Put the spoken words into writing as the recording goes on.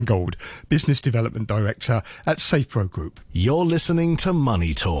Gold, Business Development Director at SafePro Group. You're listening to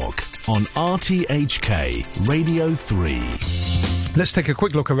Money Talk on RTHK Radio 3. Let's take a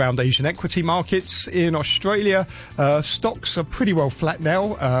quick look around Asian equity markets. In Australia, stocks are pretty well flat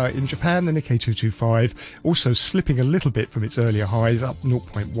now. In Japan, the Nikkei 225 also slipping a little bit from its earlier highs, up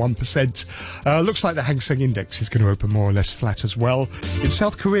 0.1%. Looks like the Hang Seng Index is going to open more or less flat as well. In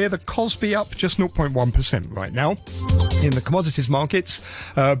South Korea, the Kospi up just 0.1% right now. In the commodities markets,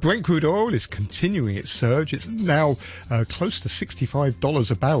 Brent crude oil is continuing its surge. It's now close to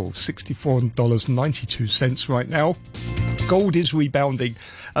 $65 a barrel, $64.92 right now. Gold is rebounding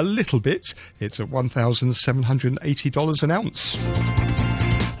a little bit. It's at $1,780 an ounce.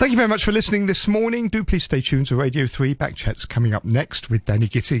 Thank you very much for listening this morning. Do please stay tuned to Radio 3. Backchat's coming up next with Danny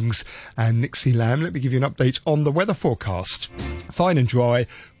Gittings and Nixie Lamb. Let me give you an update on the weather forecast. Fine and dry,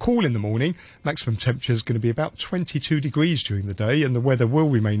 cool in the morning. Maximum temperature is going to be about 22 degrees during the day, and the weather will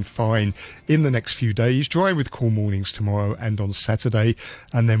remain fine in the next few days. Dry with cool mornings tomorrow and on Saturday,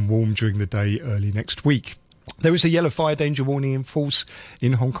 and then warm during the day early next week. There is a yellow fire danger warning in force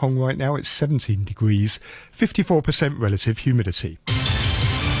in Hong Kong right now. It's 17 degrees, 54% relative humidity.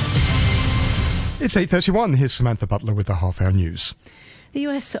 It's 8:31. Here's Samantha Butler with the half-hour news. The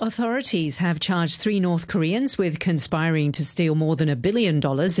US authorities have charged 3 North Koreans with conspiring to steal more than $1 billion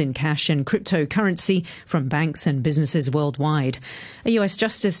in cash and cryptocurrency from banks and businesses worldwide. A US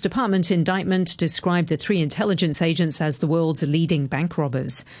Justice Department indictment described the 3 intelligence agents as the world's leading bank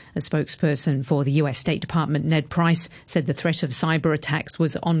robbers. A spokesperson for the US State Department, Ned Price, said the threat of cyber attacks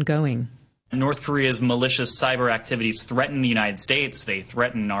was ongoing. North Korea's malicious cyber activities threaten the United States. They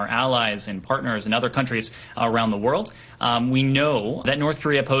threaten our allies and partners in other countries around the world. We know that North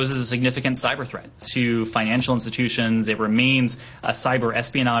Korea poses a significant cyber threat to financial institutions. It remains a cyber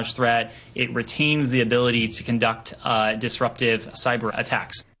espionage threat. It retains the ability to conduct disruptive cyber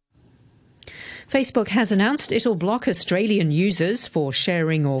attacks. Facebook has announced it'll block Australian users for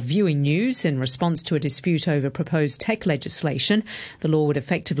sharing or viewing news in response to a dispute over proposed tech legislation. The law would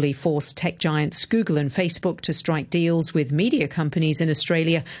effectively force tech giants Google and Facebook to strike deals with media companies in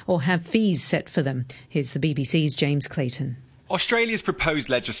Australia or have fees set for them. Here's the BBC's James Clayton. Australia's proposed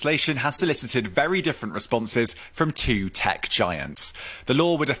legislation has solicited very different responses from 2 tech giants. The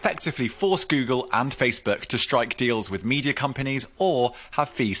law would effectively force Google and Facebook to strike deals with media companies or have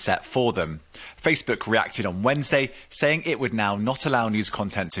fees set for them. Facebook reacted on Wednesday, saying it would now not allow news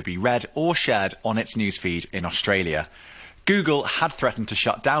content to be read or shared on its newsfeed in Australia. Google had threatened to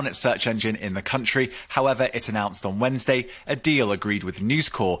shut down its search engine in the country. However, it announced on Wednesday a deal agreed with News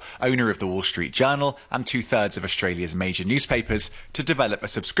Corp, owner of the Wall Street Journal and 2/3 of Australia's major newspapers, to develop a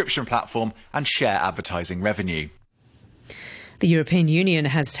subscription platform and share advertising revenue. The European Union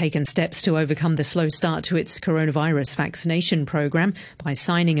has taken steps to overcome the slow start to its coronavirus vaccination programme by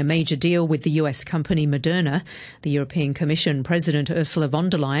signing a major deal with the US company Moderna. The European Commission President Ursula von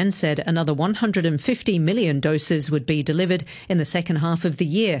der Leyen said another 150 million doses would be delivered in the second half of the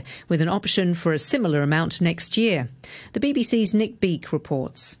year, with an option for a similar amount next year. The BBC's Nick Beake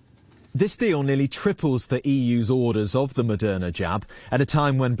reports. This deal nearly triples the EU's orders of the Moderna jab at a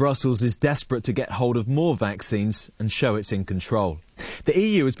time when Brussels is desperate to get hold of more vaccines and show it's in control. The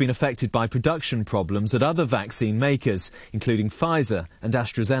EU has been affected by production problems at other vaccine makers, including Pfizer and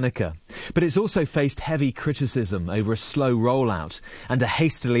AstraZeneca. But it's also faced heavy criticism over a slow rollout and a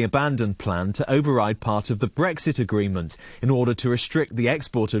hastily abandoned plan to override part of the Brexit agreement in order to restrict the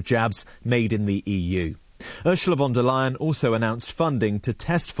export of jabs made in the EU. Ursula von der Leyen also announced funding to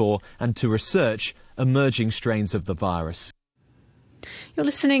test for and to research emerging strains of the virus. You're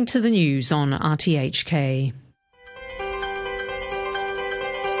listening to the news on RTHK.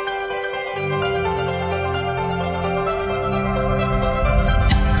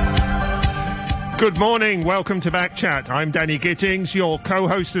 Good morning. Welcome to Backchat. I'm Danny Gittings. Your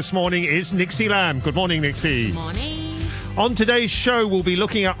co-host this morning is Nixie Lamb. Good morning, Nixie. Good morning. On today's show, we'll be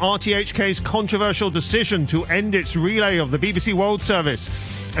looking at RTHK's controversial decision to end its relay of the BBC World Service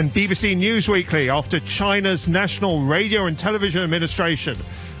and BBC News Weekly after China's National Radio and Television Administration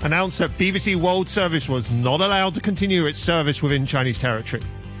announced that BBC World Service was not allowed to continue its service within Chinese territory.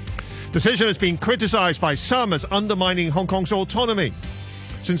 The decision has been criticised by some as undermining Hong Kong's autonomy,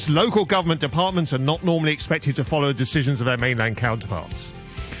 since local government departments are not normally expected to follow decisions of their mainland counterparts.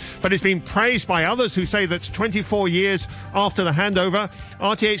 But it's been praised by others who say that 24 years after the handover,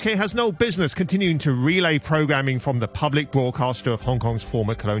 RTHK has no business continuing to relay programming from the public broadcaster of Hong Kong's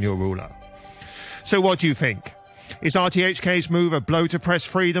former colonial ruler. So what do you think? Is RTHK's move a blow to press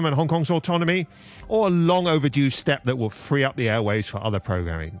freedom and Hong Kong's autonomy, or a long overdue step that will free up the airways for other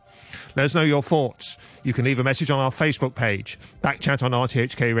programming? Let us know your thoughts. You can leave a message on our Facebook page, Backchat on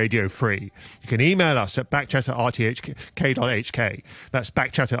RTHK Radio Free. You can email us at backchat@rthk.hk. That's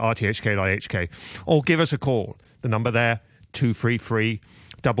backchat@rthk.hk. Or give us a call. The number there,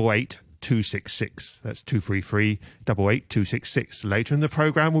 233-88-266. That's 233-88-266. Later in the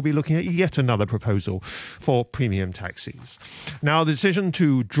programme, we'll be looking at yet another proposal for premium taxis. Now, the decision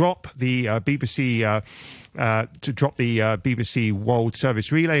to drop the BBC World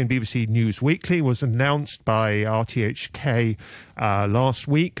Service Relay and BBC News Weekly was announced by RTHK last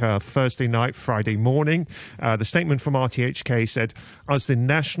week, Thursday night, Friday morning. The statement from RTHK said, as the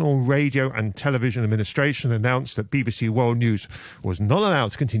National Radio and Television Administration announced that BBC World News was not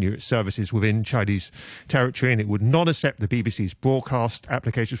allowed to continue its services within Chinese territory and it would not accept the BBC's broadcast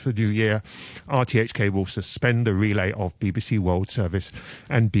applications for the new year, RTHK will suspend the relay of BBC World Service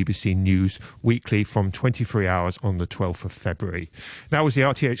and BBC News Weekly from 23 hours on the 12th of February. That was the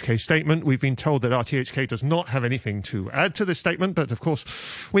RTHK statement. We've been told that RTHK does not have anything to add to this statement, but of course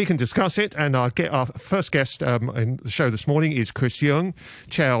we can discuss it. And our first guest in the show this morning is Chris Yeung,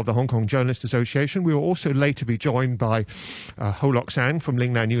 Chair of the Hong Kong Journalists Association. We will also later be joined by Ho Lok Sang from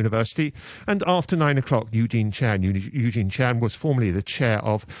Lingnan University. And after 9 o'clock, Eugene Chan. Eugene Chan was formerly the chair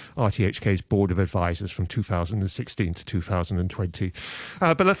of RTHK's Board of Advisors from 2016 to 2020.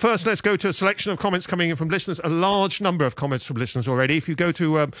 But first, let's go to a selection of comments coming in from listeners. A large number of comments from listeners already. If you go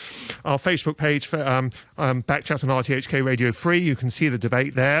to our Facebook page for Backchat on RTHK Radio Free, you can see the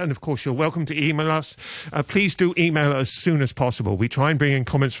debate there. And of course, you're welcome to email us. Please do email us as soon as possible. We try and bring in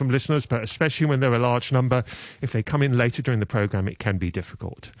comments from listeners, but especially when they're a large number, if they come in later during the programme, it can be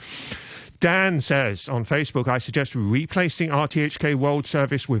difficult. Dan says on Facebook, I suggest replacing RTHK World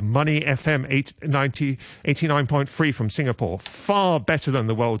Service with Money FM 89.3 from Singapore. Far better than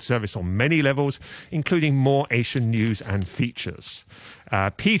the World Service on many levels, including more Asian news and features.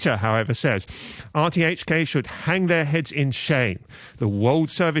 Peter, however, says RTHK should hang their heads in shame. The World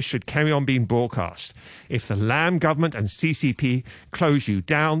Service should carry on being broadcast. If the Lam government and CCP close you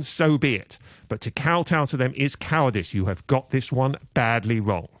down, so be it. But to kowtow to them is cowardice. You have got this one badly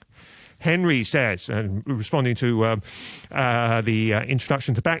wrong. Henry says, and responding to the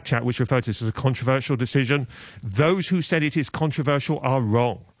introduction to Backchat, which referred to this as a controversial decision, those who said it is controversial are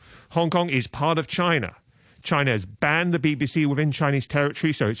wrong. Hong Kong is part of China. China has banned the BBC within Chinese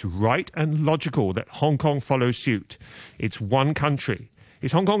territory, so it's right and logical that Hong Kong follows suit. It's one country.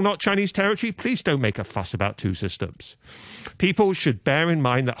 Is Hong Kong not Chinese territory? Please don't make a fuss about two systems. People should bear in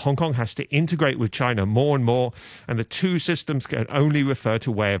mind that Hong Kong has to integrate with China more and more, and the two systems can only refer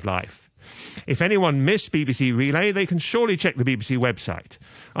to way of life. If anyone missed BBC Relay, they can surely check the BBC website.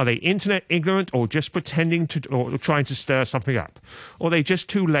 Are they internet ignorant or just pretending to or trying to stir something up? Or are they just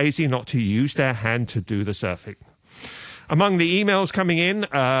too lazy not to use their hand to do the surfing? Among the emails coming in,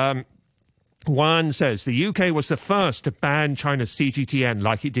 Juan says the UK was the first to ban China's CGTN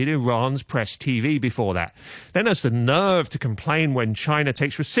like it did Iran's Press TV before that. Then has the nerve to complain when China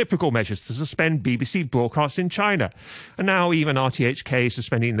takes reciprocal measures to suspend BBC broadcasts in China. And now even RTHK is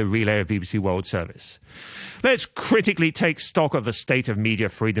suspending the relay of BBC World Service. Let's critically take stock of the state of media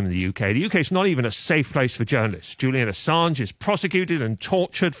freedom in the UK. The UK is not even a safe place for journalists. Julian Assange is prosecuted and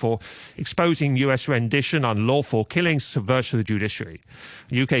tortured for exposing US rendition, unlawful killings, subversion of the judiciary.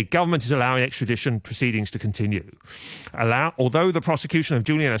 The UK government is allowing extradition proceedings to continue. Although the prosecution of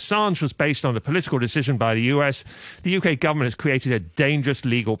Julian Assange was based on a political decision by the US, the UK government has created a dangerous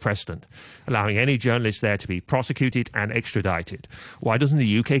legal precedent, allowing any journalist there to be prosecuted and extradited. Why doesn't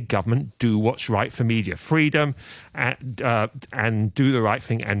the UK government do what's right for media freedom and do the right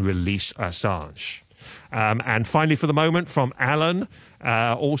thing and release Assange? And finally, for the moment, from Alan,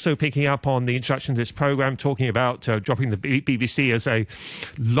 also picking up on the introduction to this programme, talking about dropping the BBC as a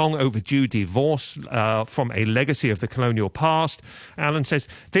long overdue divorce from a legacy of the colonial past. Alan says,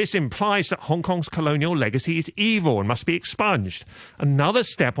 this implies that Hong Kong's colonial legacy is evil and must be expunged. Another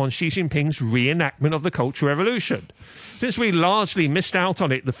step on Xi Jinping's reenactment of the Cultural Revolution. Since we largely missed out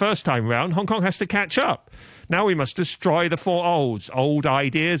on it the first time round, Hong Kong has to catch up. Now we must destroy the four olds: old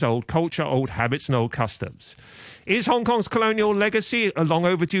ideas, old culture, old habits and old customs. Is Hong Kong's colonial legacy long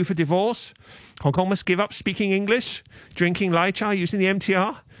overdue for divorce? Hong Kong must give up speaking English, drinking lai chai, using the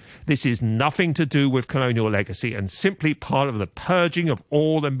MTR? This is nothing to do with colonial legacy and simply part of the purging of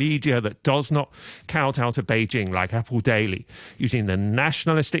all the media that does not kowtow to Beijing, like Apple Daily, using the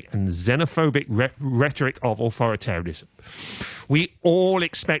nationalistic and xenophobic rhetoric of authoritarianism. We all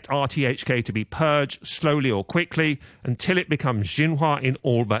expect RTHK to be purged slowly or quickly until it becomes Xinhua in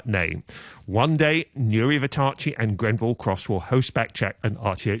all but name. One day, Nuri Vitachi and Grenville Cross will host Backchat, and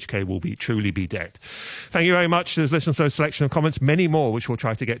RTHK will truly be dead. Thank you very much. There's listeners to a selection of comments, many more, which we'll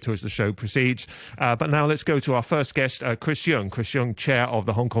try to get to as the show proceeds. But now let's go to our first guest, Chris Yeung. Chris Yeung, chair of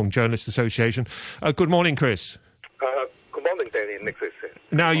the Hong Kong Journalists Association. Good morning, Chris. Good morning, Danny. Nick is here.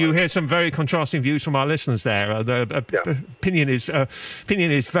 Now, you hear some very contrasting views from our listeners there. Opinion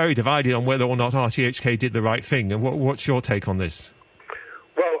is very divided on whether or not RTHK did the right thing. And what's your take on this?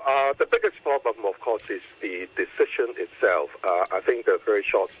 Well, the biggest problem, of course, is the decision itself. I think the very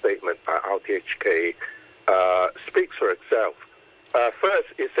short statement by RTHK speaks for itself. First,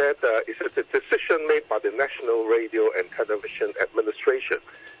 it said the decision made by the National Radio and Television Administration,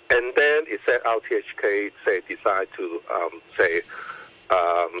 and then it said RTHK decide to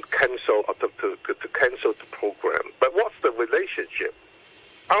cancel or to cancel the program. But what's the relationship?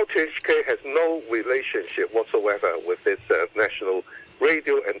 RTHK has no relationship whatsoever with this National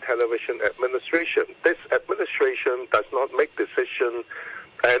Radio and Television Administration. This administration does not make decisions,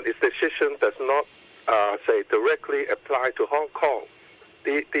 and its decision does not directly apply to Hong Kong.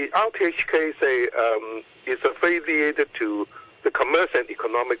 The RTHK is affiliated to the Commerce and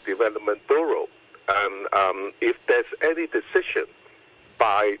Economic Development Bureau, and if there's any decision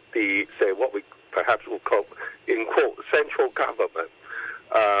by the what we perhaps will call in quote central government,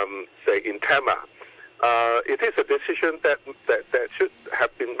 in Tama, it is a decision that should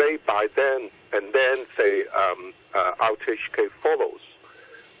have been made by them, and then RTHK follows.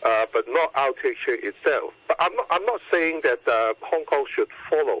 But not RTHK itself. But I'm not saying that Hong Kong should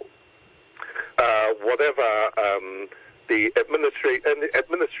follow whatever the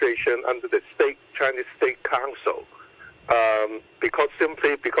administration under the Chinese State Council, because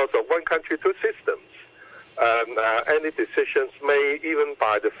of one country, two systems. Any decisions made even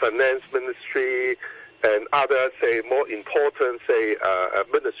by the Finance Ministry and other more important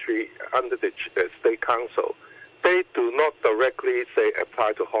ministry under the State Council, they do not directly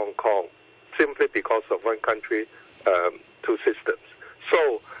apply to Hong Kong simply because of one country, two systems.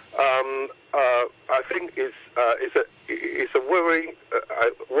 So I think it's a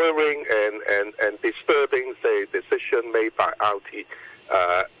worrying and disturbing decision made by RTHK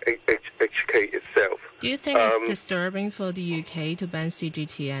itself. Do you think it's disturbing for the UK to ban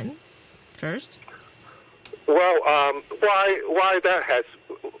CGTN first? Well, why that has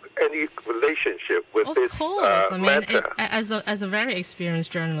any relationship with this matter? As a very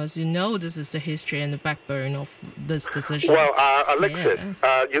experienced journalist, you know this is the history and the backbone of this decision. Well, Alexis,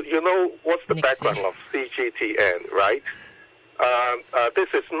 you know what's the background of CGTN, right?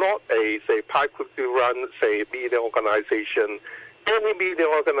 This is not a privately run media organization. Any media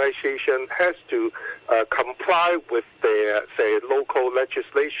organization has to comply with their local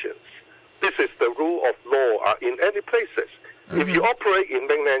legislations. This is the rule of law in any places. If you operate in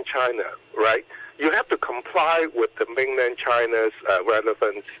mainland China, right, you have to comply with the mainland China's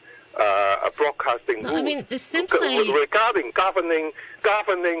relevant broadcasting rules. I mean, it's simply regarding governing,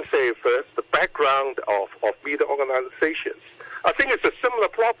 first the background of media organizations. I think it's a similar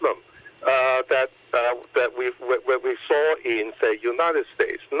problem that we saw in United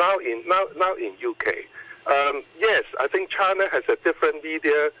States. Now in UK. Yes, I think China has a different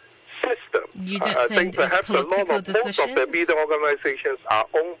media system. You don't think perhaps most of the media organizations are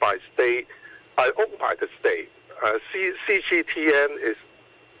owned by the state. CGTN is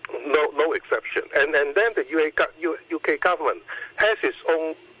no exception. And then the UK government has its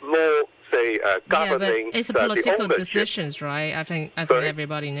own law, governing. But it's a political decisions, right? I think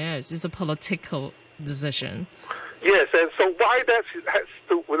everybody knows it's a political decision. Yes, and so why that has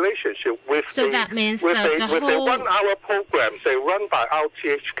the relationship with that means with the whole 1 hour program, run by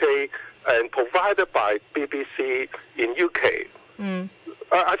RTHK and provided by BBC in UK.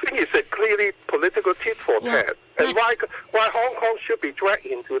 I think it's a clearly political tit for tat. And why Hong Kong should be dragged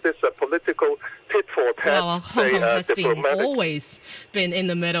into this political tit for tat? Well, Hong Kong has always been in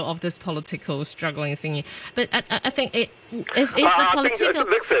the middle of this political struggling thingy. But I think if it's a political...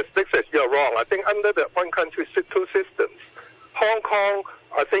 Lixis, you're wrong. I think under the one country, two systems, Hong Kong,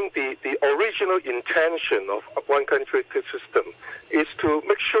 I think the original intention of one country, two system is to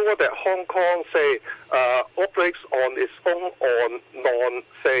make sure that Hong Kong, operates on its own on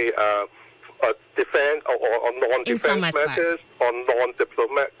defense or non-defense matters, on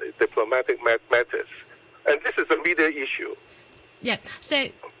non-diplomatic matters. And this is a media issue. Yeah, so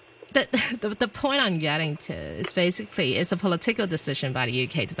the point I'm getting to is basically it's a political decision by the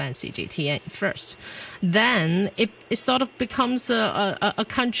UK to ban CGTN first. Then it sort of becomes a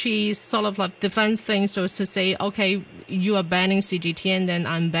country's sort of like defense thing, so to say, okay, you are banning CGTN, then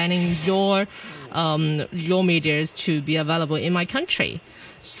I'm banning your medias to be available in my country.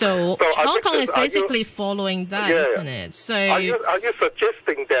 So Hong Kong is basically following that, isn't it? So are you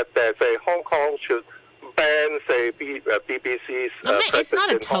suggesting that say Hong Kong should ban, say, BBC's? It's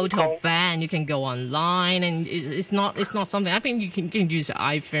not a total ban. You can go online, and it's not something. I think you can use your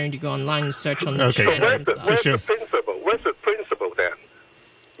iPhone to go online and search on the channels and stuff. Where's the principle? Where's the principle then?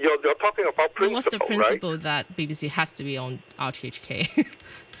 You're talking about principle, what's the principle right? that BBC has to be on RTHK?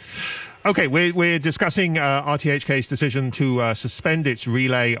 Okay, we're discussing RTHK's decision to suspend its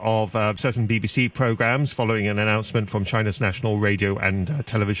relay of certain BBC programmes following an announcement from China's National Radio and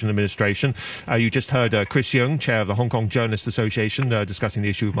Television Administration. You just heard Chris Yeung, chair of the Hong Kong Journalists Association, discussing the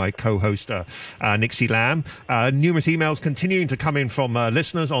issue with my co-host Nixie Lam. Numerous emails continuing to come in from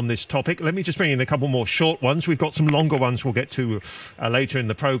listeners on this topic. Let me just bring in a couple more short ones. We've got some longer ones we'll get to later in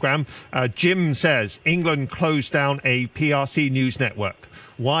the programme. Jim says, England closed down a PRC news network.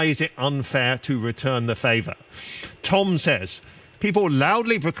 Why is it unfair to return the favour? Tom says, people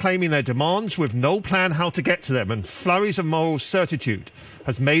loudly proclaiming their demands with no plan how to get to them, and flurries of moral certitude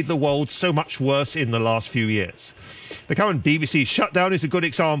has made the world so much worse in the last few years. The current BBC shutdown is a good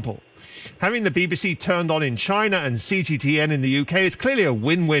example. Having the BBC turned on in China and CGTN in the UK is clearly a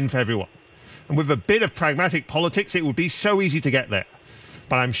win-win for everyone. And with a bit of pragmatic politics, it would be so easy to get there.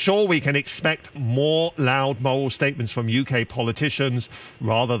 But I'm sure we can expect more loud moral statements from UK politicians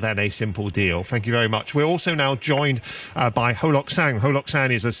rather than a simple deal. Thank you very much. We're also now joined by Ho Lok Sang. Ho Lok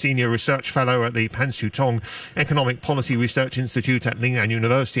Sang is a senior research fellow at the Pan Siu Tong Economic Policy Research Institute at Lingnan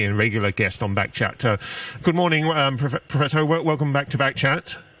University and regular guest on Backchat. Good morning, Professor Ho. Welcome back to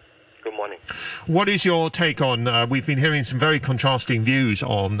Backchat. Good morning. What is your take on, we've been hearing some very contrasting views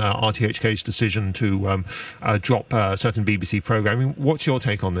on RTHK's decision to drop certain BBC programming. What's your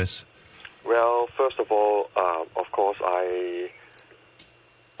take on this? Well, first of all, of course, I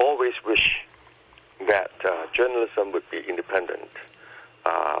always wish that journalism would be independent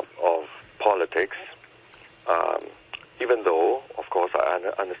of politics, even though, of course, I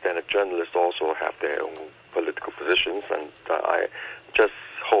understand that journalists also have their own political positions, and I just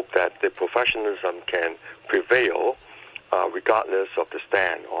hope that the professionalism can prevail regardless of the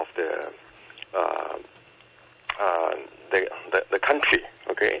stand of the country,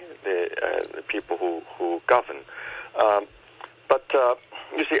 okay, the people who govern. But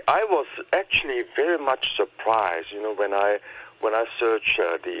you see, I was actually very much surprised, when I searched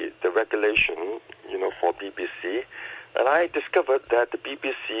the regulation, for BBC, and I discovered that the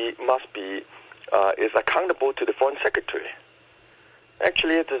BBC must be is accountable to the Foreign Secretary.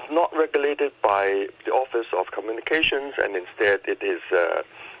 Actually, it is not regulated by the Office of Communications, and instead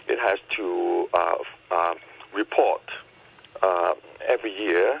it has to report every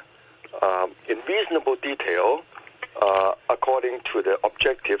year in reasonable detail according to the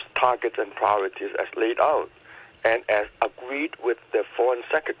objectives, targets, and priorities as laid out and as agreed with the Foreign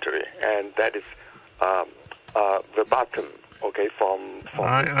Secretary, and that is verbatim. Okay,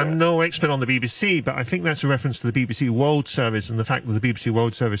 I'm no expert on the BBC, but I think that's a reference to the BBC World Service and the fact that the BBC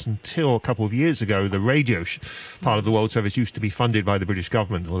World Service, until a couple of years ago, the radio part of the World Service used to be funded by the British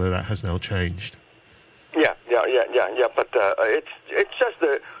government, although that has now changed. Yeah. But it's just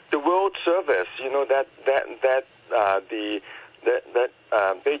the World Service, that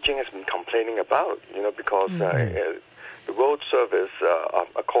Beijing has been complaining about, because the World Service,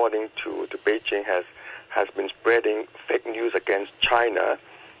 according to Beijing, has been spreading fake news against China.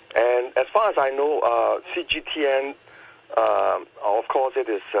 And as far as I know, CGTN, of course, it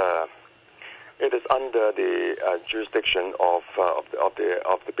is under the jurisdiction of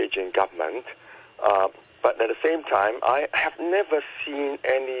the Beijing government. But at the same time, I have never seen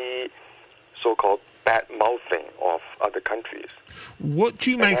any so-called bad mouthing of other countries. What do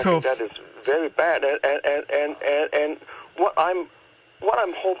you make of that? Is very bad. And what I'm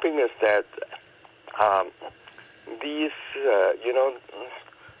hoping is that these,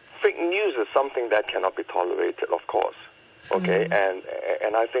 fake news is something that cannot be tolerated, of course. Okay,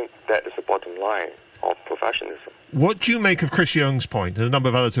 and I think that is the bottom line of professionalism. What do you make of Chris Yeung's point, and a number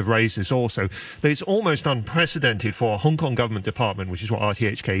of others have raised this also, that it's almost unprecedented for a Hong Kong government department, which is what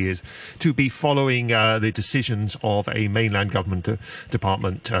RTHK is, to be following the decisions of a mainland government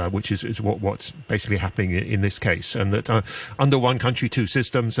department, which is what's basically happening in this case, and that under one country, two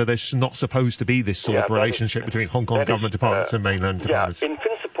systems, so there's not supposed to be this sort of relationship between Hong Kong government departments and mainland departments. Yeah, in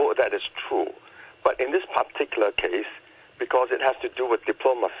principle that is true, but in this particular case, because it has to do with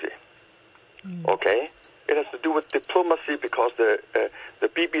diplomacy, okay? It has to do with diplomacy because the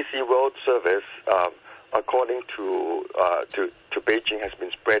BBC World Service, according to Beijing, has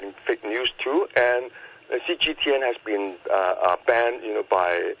been spreading fake news too, and CGTN has been banned,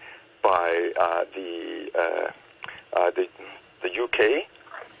 by the UK,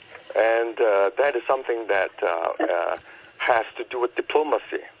 And that is something that has to do with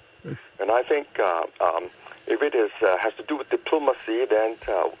diplomacy. And I think if it has to do with diplomacy, then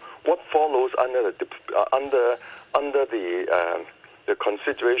what follows under the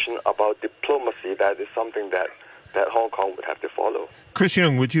consideration about diplomacy, that is something that Hong Kong would have to follow. Chris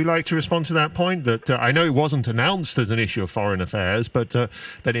Young, would you like to respond to that point? That I know it wasn't announced as an issue of foreign affairs, but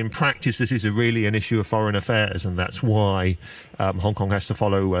that in practice this is really an issue of foreign affairs, and that's why Hong Kong has to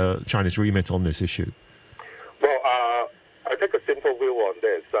follow China's remit on this issue. Well, I take a simple view on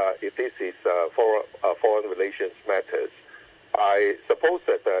this. If this is foreign relations matters, I suppose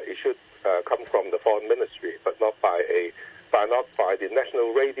that it should come from the foreign ministry, but not by the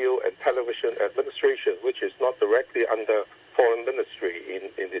National Radio and Television Administration, which is not directly under foreign ministry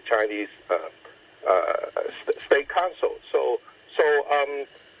in the Chinese state council. So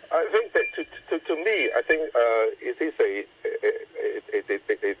I think that to me, I think it is a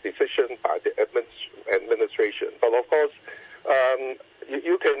decision by the administration. But of course,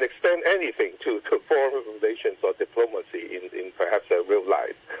 you can extend anything to foreign relations or diplomacy in perhaps real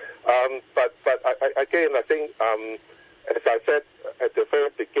life. But I think. As I said at the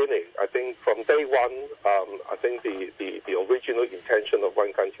very beginning, I think from day one, I think the original intention of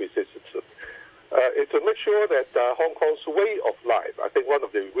one country system is to make sure that Hong Kong's way of life, I think one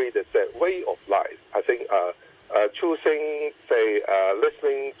of the readers said, way of life, I think choosing, say,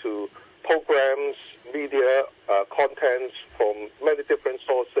 listening to programs, media, contents from many different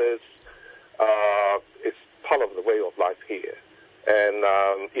sources is part of the way of life here. And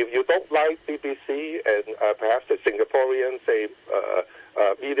if you don't like BBC and perhaps the Singaporean, say,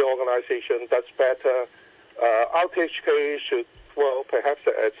 media organization does better, RTHK should, well, perhaps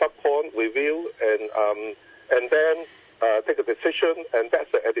at some point review and then take a decision, and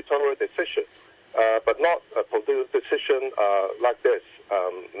that's an editorial decision, but not a political decision like this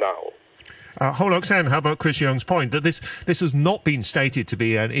now. Ho Lok San, how about Chris Young's point that this has not been stated to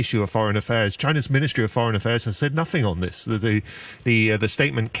be an issue of foreign affairs? China's Ministry of Foreign Affairs has said nothing on this. The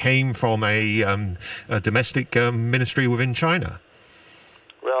statement came from a domestic ministry within China.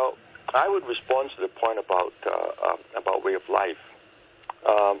 Well, I would respond to the point about way of life.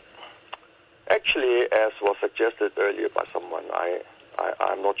 Actually, as was suggested earlier by someone,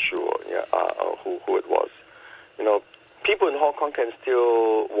 I'm not sure who it was. You know, people in Hong Kong can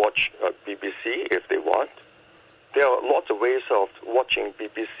still watch BBC if they want. There are lots of ways of watching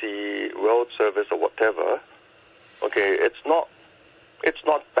BBC World Service or whatever. Okay, it's not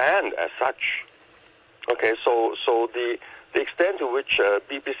banned as such. Okay, so the extent to which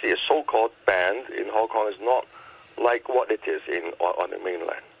BBC is so-called banned in Hong Kong is not like what it is on the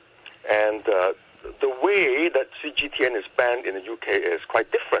mainland. And the way that CGTN is banned in the UK is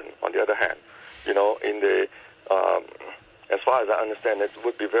quite different. On the other hand, you know, in the as far as I understand, it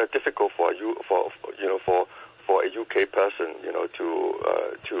would be very difficult for a UK person, you know,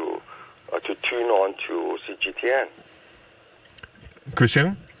 to tune on to CGTN.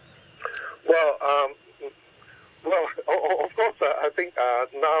 Christian? Well, of course, I think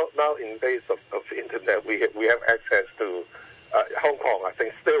now in days of internet, we have access to Hong Kong. I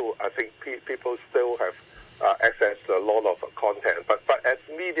think people still have access to a lot of content. But as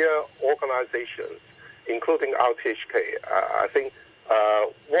media organizations, including RTHK, I think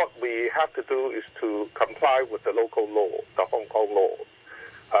what we have to do is to comply with the local law, the Hong Kong laws,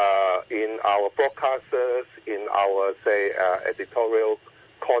 in our broadcasters, in our, say, editorial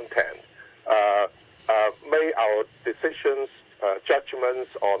content. Make our decisions,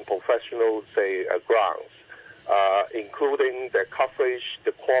 judgments on professional, say, grounds, including the coverage,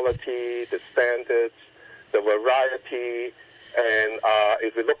 the quality, the standards, the variety. And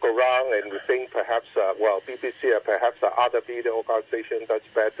if we look around and we think perhaps, BBC or perhaps other media organizations does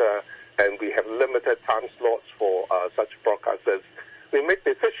better, and we have limited time slots for such broadcasters, we make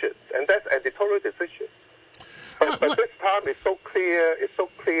decisions, and that's editorial decisions. But this time it's so clear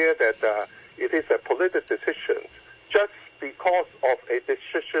that it is a political decision just because of a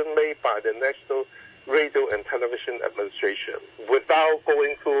decision made by the National Radio and Television Administration without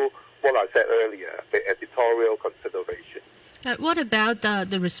going through what I said earlier, the editorial consideration. What about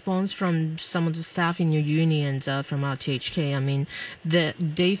the response from some of the staff in your unions from RTHK? I mean,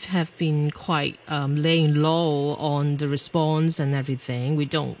 they have been quite laying low on the response and everything. We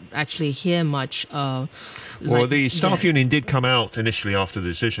don't actually hear much. Well, the staff union did come out initially after the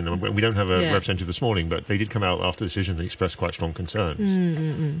decision. We don't have a representative this morning, but they did come out after the decision and express quite strong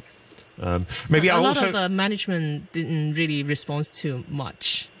concerns. Maybe a lot of the management didn't really respond to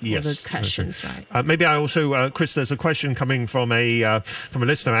much of the questions, right? Maybe I also, Chris, there's a question coming from a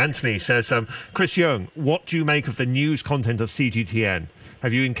listener. Anthony says, Chris Young, what do you make of the news content of CGTN?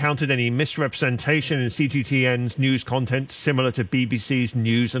 Have you encountered any misrepresentation in CGTN's news content similar to BBC's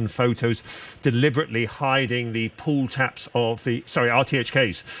news and photos deliberately hiding the pool taps of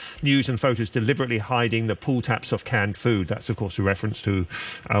RTHK's news and photos deliberately hiding the pool taps of canned food? That's, of course, a reference to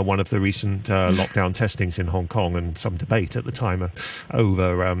one of the recent lockdown testings in Hong Kong and some debate at the time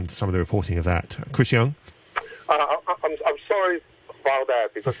over some of the reporting of that. Chris Young? I'm sorry about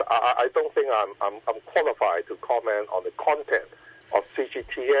that, because I don't think I'm qualified to comment on the content of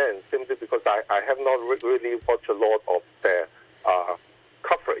CGTN, simply because I have not really watched a lot of their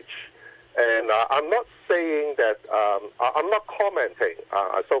coverage. And I'm not saying that, I'm not commenting.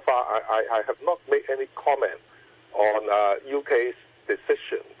 So far, I have not made any comment on UK's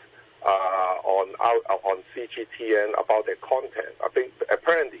decision on CGTN about their content. I think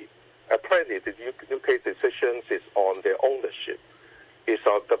apparently the UK decisions is on their ownership. It's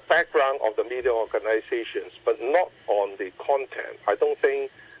on the background of the media organizations, but not on the content. I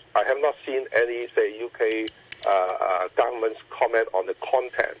have not seen any, say, UK government's comment on the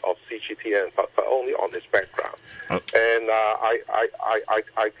content of CGTN, but only on its background. And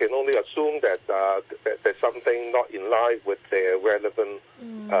I can only assume that there's something not in line with their relevant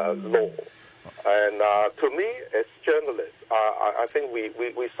law. And to me, as journalists, I think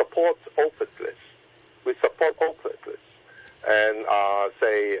we support openness. We support openness. And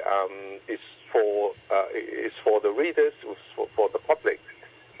it's for the readers, for the public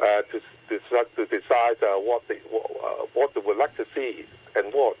to decide what they would like to see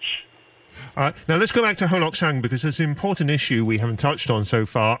and watch. Now let's go back to Ho Lok Sang, because it's an important issue we haven't touched on so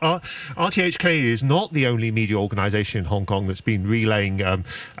far. RTHK is not the only media organisation in Hong Kong that's been relaying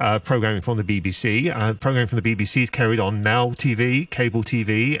programming from the BBC. Programming from the BBC is carried on Now TV, cable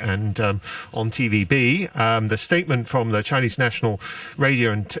TV, and on TVB. The statement from the Chinese National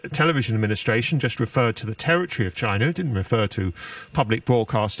Radio and Television Administration just referred to the territory of China. It didn't refer to public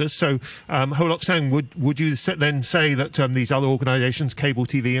broadcasters. So, Ho Lok Sang, would you then say that these other organisations, cable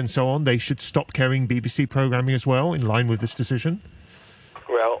TV and so on, they should stop carrying BBC programming as well, in line with this decision?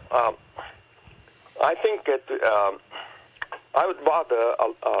 Well, I think that I would rather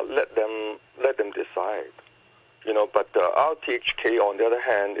let them decide, But RTHK, on the other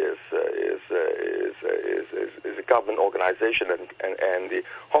hand, is a government organization, and the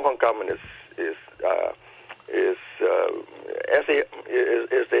Hong Kong government is the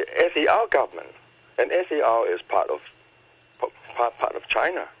SAR government, and SAR is part of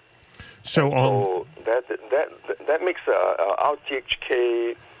China. So that makes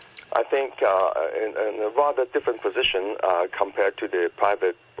RTHK, I think, in a rather different position compared to the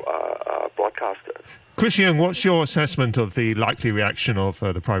private broadcasters. Chris Young, what's your assessment of the likely reaction of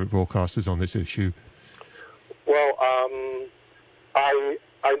the private broadcasters on this issue? Well, I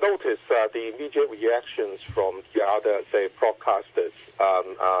noticed the immediate reactions from the other, say, broadcasters.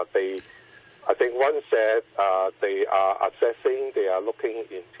 I think one said they are assessing, they are looking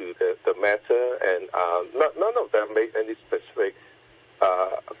into the matter, and none of them made any specific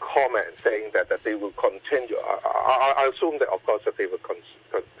comment saying that they will continue. I assume that, of course, that they will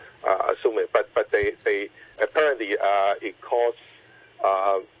assume it, but they apparently it caused,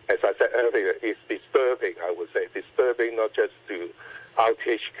 as I said earlier, it's disturbing. I would say disturbing not just to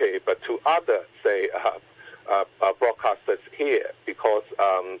RTHK but to other, say, broadcasters here, because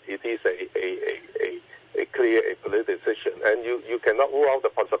it is a clear political decision, and you cannot rule out the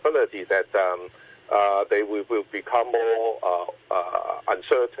possibility that they will become more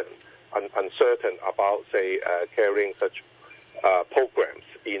uncertain about, say, carrying such programs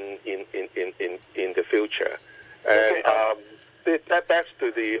in the future. And that's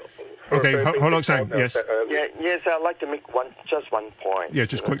to the... Okay, hold on, Sam. Yes. Yes, I'd like to make just one point. Yeah,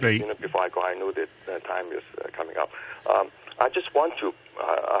 just quickly. Before I go, I know that the time is coming up. I just want to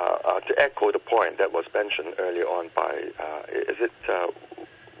echo the point that was mentioned earlier on by, is it,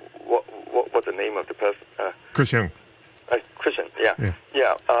 what's the name of the person? Chris Young. Christian, yeah.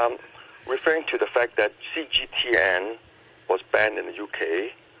 Referring to the fact that CGTN was banned in the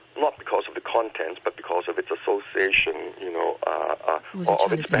UK, not because of the contents, but because of its association,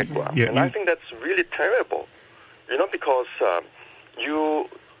 of its background. Yeah, and I think that's really terrible, because you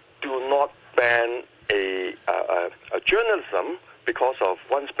do not ban a journalism because of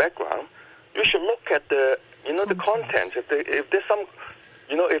one's background. You should look at the content. If there's some,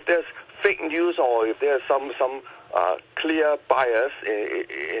 if there's fake news, or if there's some clear bias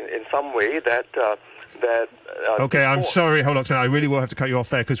in some way that that... Okay, I'm sorry, Holoxan. I really will have to cut you off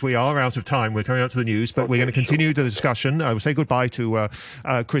there because we are out of time. We're coming out to the news, but we're going to continue the discussion. I will say goodbye to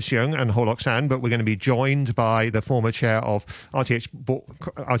Chris Young and Holoxan, but we're going to be joined by the former chair of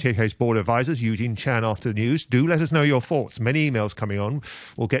RTHK's Board of Advisors, Eugene Chan, after the news. Do let us know your thoughts. Many emails coming on.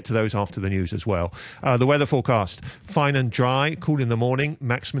 We'll get to those after the news as well. The weather forecast, fine and dry, cool in the morning,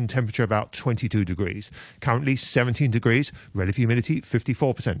 maximum temperature about 22 degrees. Currently 17 degrees, relative humidity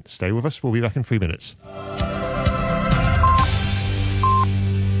 54%. Stay with us. We'll be back in 3 minutes.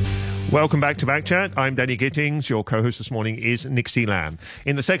 Welcome back to Backchat. I'm Danny Gittings. Your co-host this morning is Nick C. Lamb.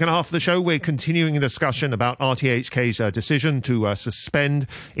 In the second half of the show, we're continuing the discussion about RTHK's decision to suspend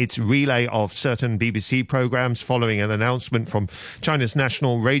its relay of certain BBC programmes following an announcement from China's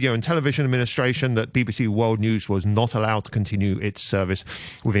National Radio and Television Administration that BBC World News was not allowed to continue its service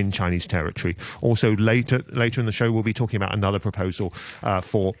within Chinese territory. Also, later in the show, we'll be talking about another proposal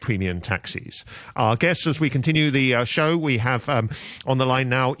for premium taxis. Our guests, as we continue the show, we have on the line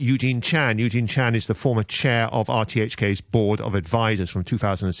now Eugene Chan. Eugene Chan is the former chair of RTHK's Board of Advisors from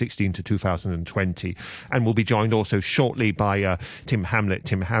 2016 to 2020 and will be joined also shortly by Tim Hamlet.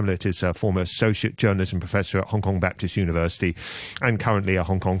 Tim Hamlet is a former associate journalism professor at Hong Kong Baptist University and currently a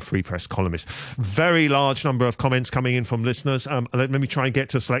Hong Kong Free Press columnist. Very large number of comments coming in from listeners. Let me try and get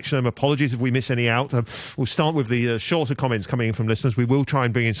to a selection of them. Apologies if we miss any out. We'll start with the shorter comments coming in from listeners. We will try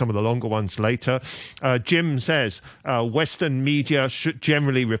and bring in some of the longer ones later. Jim says, Western media should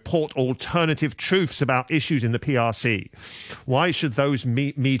generally report alternative truths about issues in the PRC. Why should those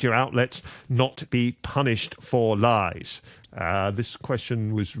media outlets not be punished for lies? This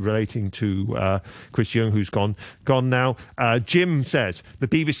question was relating to Chris Young, who's gone now. Jim says, the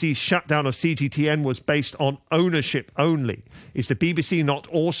BBC's shutdown of CGTN was based on ownership only. Is the BBC not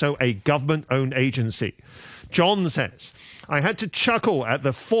also a government-owned agency? John says, I had to chuckle at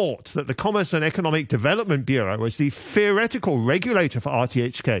the thought that the Commerce and Economic Development Bureau, as the theoretical regulator for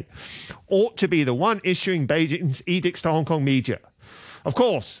RTHK, ought to be the one issuing Beijing's edicts to Hong Kong media. Of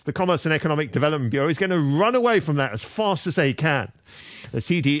course, the Commerce and Economic Development Bureau is going to run away from that as fast as they can.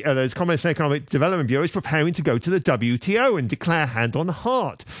 The Commerce and Economic Development Bureau is preparing to go to the WTO and declare hand on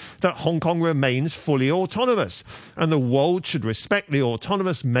heart that Hong Kong remains fully autonomous and the world should respect the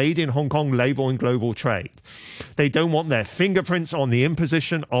autonomous made in Hong Kong label in global trade. They don't want their fingerprints on the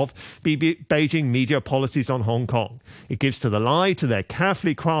imposition of Beijing media policies on Hong Kong. It gives to the lie to their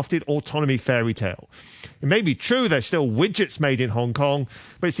carefully crafted autonomy fairy tale. It may be true there's still widgets made in Hong Kong,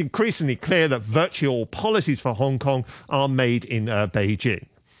 but it's increasingly clear that virtually all policies for Hong Kong are made in Beijing.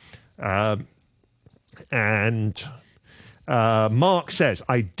 Mark says,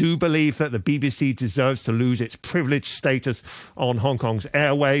 I do believe that the BBC deserves to lose its privileged status on Hong Kong's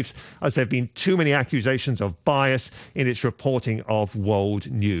airwaves, as there have been too many accusations of bias in its reporting of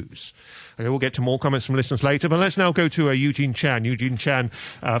world news. Okay, we'll get to more comments from listeners later, but let's now go to Eugene Chan. Eugene Chan,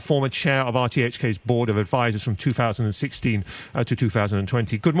 former chair of RTHK's Board of Advisors from 2016 to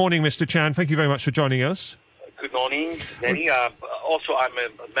 2020. Good morning, Mr. Chan. Thank you very much for joining us. Good morning, Danny. Also, I'm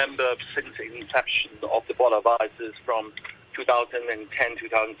a member since the inception of the Board of Advisors from 2010,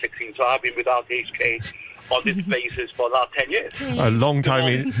 2016. So I've been with RTHK on this basis for the last 10 years. A long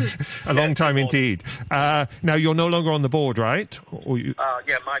time, a long time indeed. Now, you're no longer on the board, right?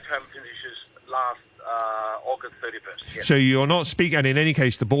 Yeah, my term finishes last August 31st. Yes. So you're not speaking, and in any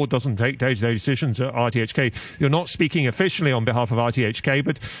case, the board doesn't take day-to-day decisions at RTHK. You're not speaking officially on behalf of RTHK,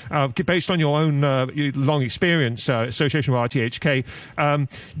 but based on your own long experience, association with RTHK,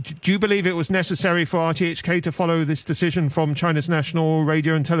 do you believe it was necessary for RTHK to follow this decision from China's National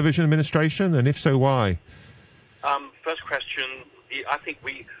Radio and Television Administration? And if so, why? First question, I think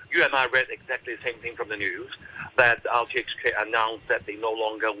you and I read exactly the same thing from the news, that RTHK announced that they no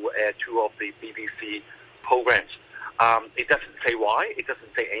longer will air two of the BBC programs. It doesn't say why. It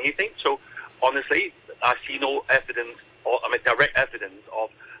doesn't say anything. So, honestly, I see no evidence, direct evidence of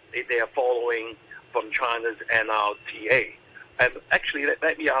they are following from China's NRTA. And actually,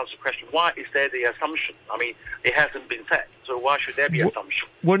 let me ask the question, why is there the assumption? I mean, it hasn't been said, so why should there be assumption?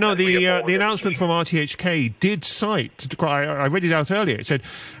 Well, no, the announcement from RTHK did cite, I read it out earlier, it said,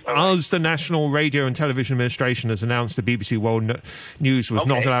 as the National Radio and Television Administration has announced the BBC World News was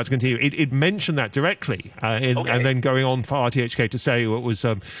not allowed to continue, it mentioned that directly, and then going on for RTHK to say what was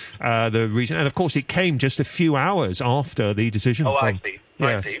the reason. And, of course, it came just a few hours after the decision from... I see.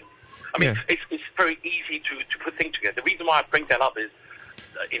 Yes. I see. I mean, it's very easy to put things together. The reason why I bring that up is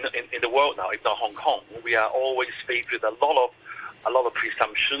in the world now, if not Hong Kong, we are always faced with a lot of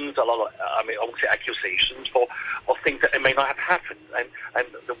presumptions, a lot of I won't say accusations of things that may not have happened. And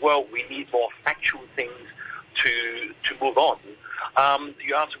the world, we need more factual things to move on.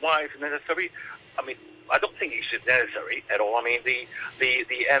 You ask why it's necessary. I mean, I don't think it's necessary at all. I mean, the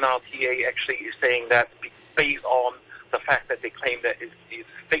NRTA actually is saying that based on the fact that they claim that it's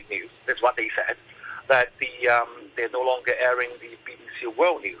fake news, that's what they said, that they're no longer airing the BBC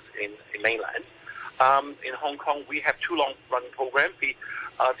World News in mainland. In Hong Kong, we have two long-running programs, the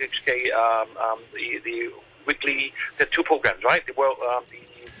RTHK, the weekly, the two programs, right? The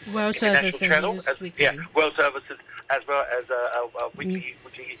World Service and channel, News Weekly. Yeah, World Services, as well as a weekly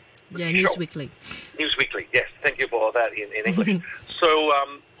News Weekly. News Weekly, yes. Thank you for that in English. So,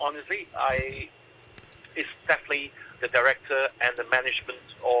 honestly, it's definitely the director and the management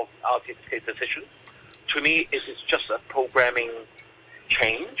of RTHK decision. To me, it is just a programming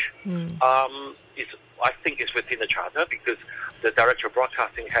change. I think it's within the charter because the director of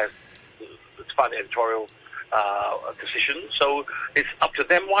broadcasting has its final editorial decision. So it's up to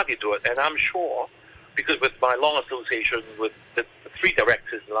them why they do it. And I'm sure, because with my long association with the three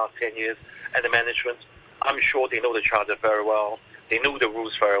directors in the last 10 years and the management, I'm sure they know the charter very well. They know the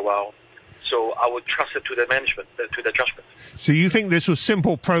rules very well. So I would trust it to the management, to the judgment. So you think this was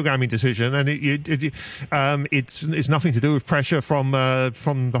simple programming decision, and it's nothing to do with pressure from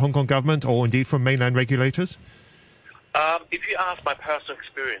the Hong Kong government or indeed from mainland regulators? If you ask my personal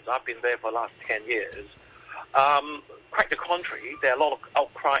experience, I've been there for the last 10 years. Quite the contrary, there are a lot of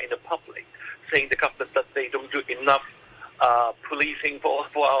outcry in the public saying the government that they don't do enough policing for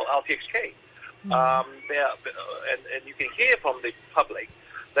our RTHK. And you can hear from the public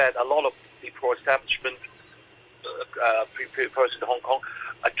that a lot of the pro-establishment person in Hong Kong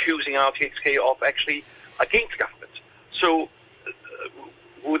accusing RTHK of actually against government. So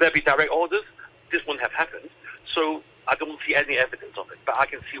would there be direct orders? This wouldn't have happened. So I don't see any evidence of it. But I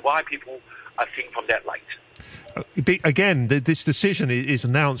can see why people are seeing from that light. Again, this decision is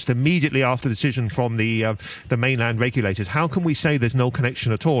announced immediately after the decision from the mainland regulators. How can we say there's no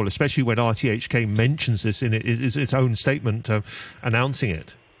connection at all, especially when RTHK mentions this in its own statement announcing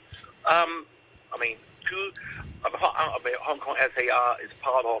it? Hong Kong SAR is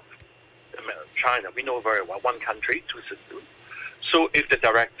part of China. We know very well, one country, two systems. So if the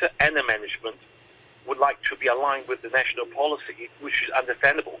director and the management would like to be aligned with the national policy, which is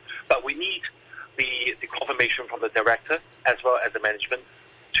understandable, but we need the confirmation from the director as well as the management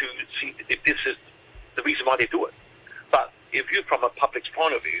to see if this is the reason why they do it. But if you, from a public's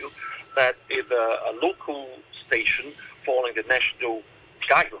point of view, that if a local station following the national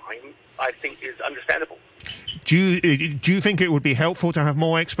guideline, I think is understandable. Do you think it would be helpful to have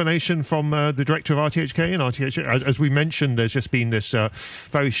more explanation from the director of RTHK and RTHK? As we mentioned, there's just been this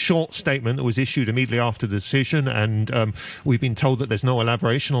very short statement that was issued immediately after the decision, and we've been told that there's no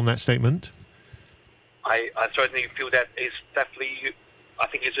elaboration on that statement. I certainly feel that is definitely, I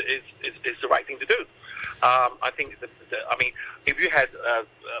think it's the right thing to do. I think, if you had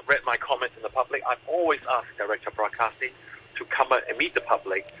read my comments in the public, I've always asked the director of broadcasting to come out and meet the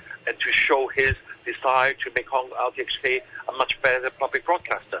public and to show his desire to make Hong Kong RTHK a much better public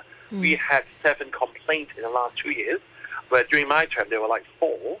broadcaster. We had 7 complaints in the last 2 years, where during my term there were like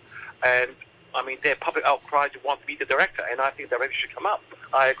 4, and their public outcry to want to meet the director, and I think the director should come up.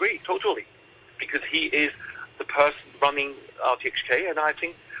 I agree totally, because he is the person running RTHK, and I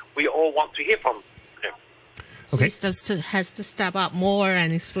think we all want to hear from him. So he has to step up more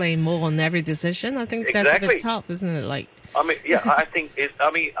and explain more on every decision. I think that's a bit tough, isn't it? I think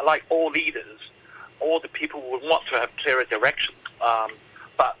like all leaders, all the people would want to have clearer direction.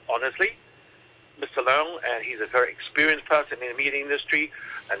 But honestly, Mr. Leung, and he's a very experienced person in the media industry,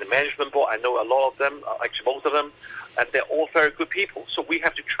 and the management board, I know a lot of them, actually most of them, and they're all very good people. So we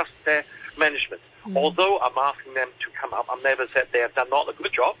have to trust their management. Although I'm asking them to come up, I've never said they have done not a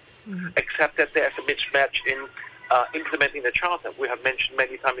good job, except that there's a mismatch in implementing the charter. We have mentioned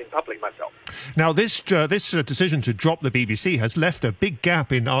many times in public myself. Now, this decision to drop the BBC has left a big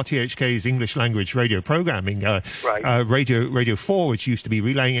gap in RTHK's English language radio programming. Radio 4, which used to be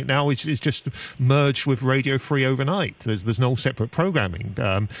relaying it now, is just merged with Radio 3 overnight. There's no separate programming.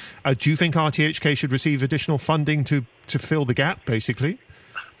 Do you think RTHK should receive additional funding to fill the gap, basically?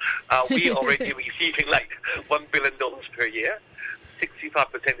 We already receiving like $1 billion per year.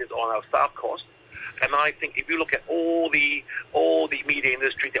 65% is on our staff costs. And I think if you look at all the media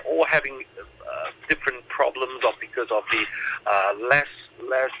industry, they're all having different problems because of the less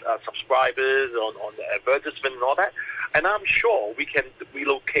subscribers on the advertisement and all that. And I'm sure we can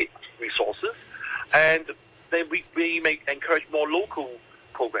relocate resources, and then we may encourage more local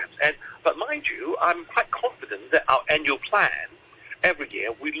programs. But mind you, I'm quite confident that our annual plan every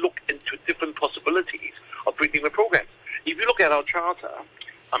year we look into different possibilities of bringing the programs. If you look at our charter,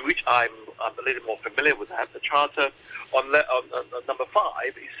 which I'm a little more familiar with that, the charter on number 5,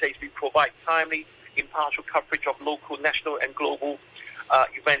 it says we provide timely, impartial coverage of local, national, and global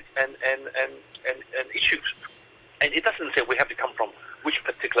events and issues. And it doesn't say we have to come from which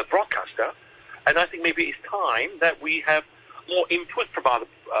particular broadcaster. And I think maybe it's time that we have more input from other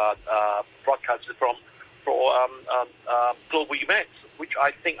broadcasters for global events, which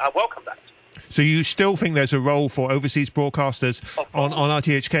I think I welcome that. So you still think there's a role for overseas broadcasters on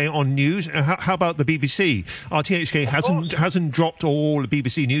RTHK on news? How about the BBC? RTHK hasn't dropped all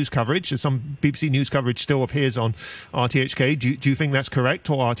BBC news coverage. Some BBC news coverage still appears on RTHK. Do you think that's correct,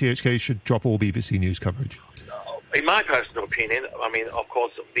 or RTHK should drop all BBC news coverage? In my personal opinion, I mean, of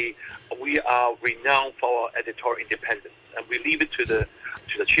course, we are renowned for our editorial independence, and we leave it to the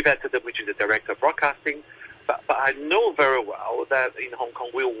chief editor, which is the director of broadcasting. But I know very well that in Hong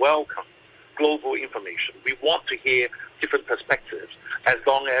Kong we welcome global information. We want to hear different perspectives, as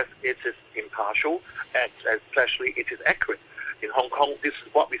long as it is impartial and especially it is accurate. In Hong Kong, this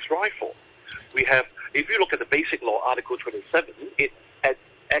is what we strive for. We have, if you look at the Basic Law, Article 27, it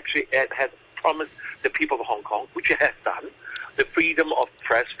has promised the people of Hong Kong, which it has done, the freedom of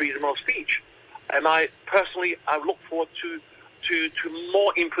press, freedom of speech. And I look forward to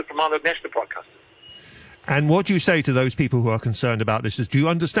more input from other national broadcasters. And what do you say to those people who are concerned about this? Do you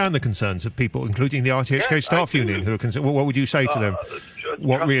understand the concerns of people, including the RTHK staff union, who are concerned? What would you say to them?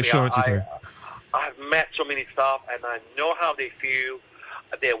 What reassurance you can? I've met so many staff, and I know how they feel.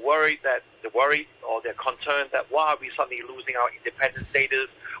 They're worried, or they're concerned that why are we suddenly losing our independent status?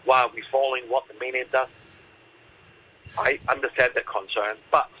 Why are we following what the mainland does? I understand that concern,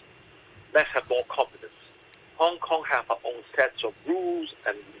 but let's have more confidence. Hong Kong have our own sets of rules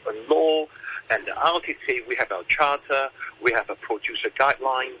and law, and the RTHK, we have our charter, we have a producer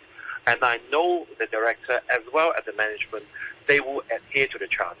guidelines, and I know the director as well as the management, they will adhere to the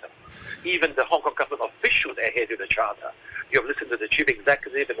charter. Even the Hong Kong government officials adhere to the charter. You have listened to the chief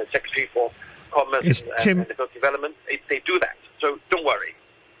executive and the secretary for commerce and development. They do that. So don't worry.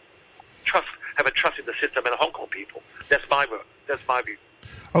 Have a trust in the system and the Hong Kong people. That's my word. That's my view.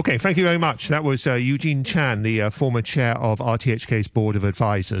 OK, thank you very much. That was Eugene Chan, the former chair of RTHK's Board of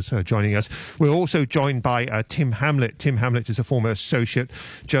Advisors, joining us. We're also joined by Tim Hamlet. Tim Hamlet is a former associate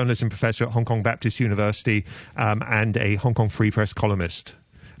journalism professor at Hong Kong Baptist University and a Hong Kong Free Press columnist.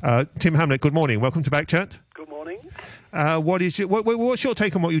 Tim Hamlet, good morning. Welcome to Backchat. Good morning. What's your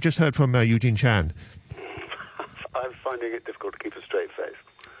take on what you just heard from Eugene Chan? I'm finding it difficult to keep a straight face.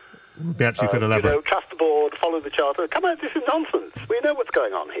 Perhaps you could elaborate. Trust the board, follow the charter. Come on, this is nonsense. We know what's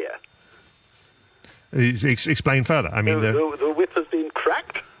going on here. Explain further. I mean, the whip has been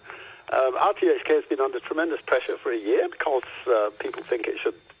cracked. RTHK has been under tremendous pressure for a year because people think it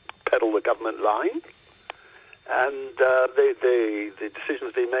should peddle the government line. And the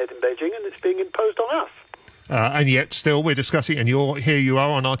decision's been made in Beijing, and it's being imposed on us. And yet still we're discussing, and here you are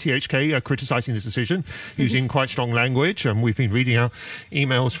on RTHK criticising this decision, using quite strong language. And we've been reading out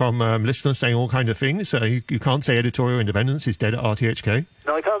emails from listeners saying all kinds of things. You can't say editorial independence is dead at RTHK.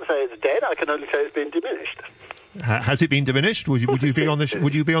 No, I can't say it's dead. I can only say it's been diminished. Has it been diminished? Would you be on the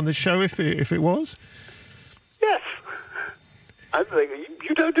would you be on the show if it was? Yes. I think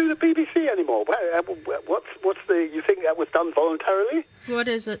you don't do the BBC anymore. What's the? You think that was done voluntarily? What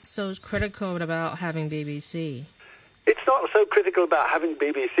is it so critical about having BBC? It's not so critical about having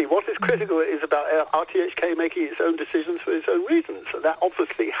BBC. What is critical is about RTHK making its own decisions for its own reasons. So that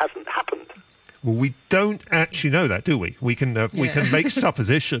obviously hasn't happened. Well, we don't actually know that, do we? We can make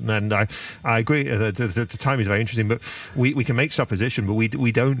supposition, and I agree. The time is very interesting, but we can make supposition, but we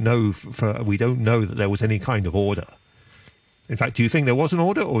don't know that there was any kind of order. In fact, do you think there was an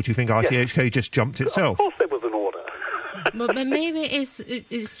order, or do you think RTHK just jumped itself? Of course there was an order. but maybe it's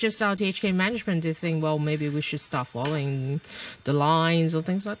just RTHK management to think, well, maybe we should start following the lines or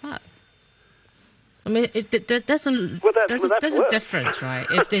things like that. I mean, there's a difference, right?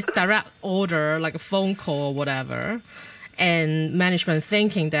 If there's direct order, like a phone call or whatever, and management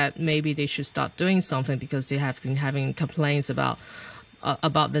thinking that maybe they should start doing something because they have been having complaints about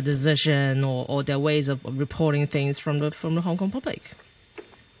the decision or their ways of reporting things from the Hong Kong public.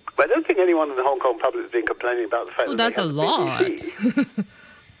 But I don't think anyone in the Hong Kong public has been complaining about the fact that that's they a have lot. BBC.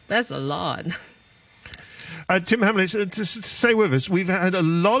 That's a lot. Tim Hamlet, to stay with us, we've had a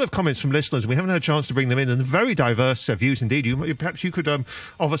lot of comments from listeners. We haven't had a chance to bring them in, and very diverse views indeed. Perhaps you could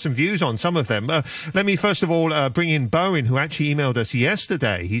offer some views on some of them. Let me first of all bring in Bowen, who actually emailed us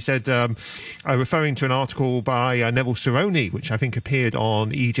yesterday. He said, referring to an article by Neville Cerrone, which I think appeared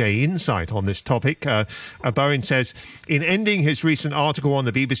on EJ Insight on this topic, Bowen says, in ending his recent article on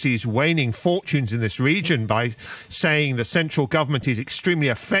the BBC's waning fortunes in this region by saying the central government is extremely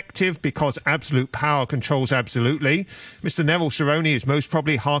effective because absolute power controls our absolutely. Mr. Neville Cerrone is most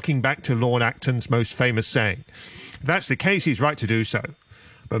probably harking back to Lord Acton's most famous saying. If that's the case, he's right to do so.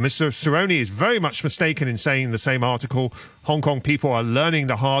 But Mr. Cerrone is very much mistaken in saying in the same article, Hong Kong people are learning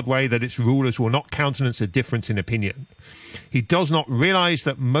the hard way that its rulers will not countenance a difference in opinion. He does not realise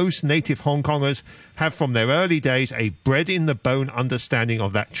that most native Hong Kongers have from their early days a bred-in-the-bone understanding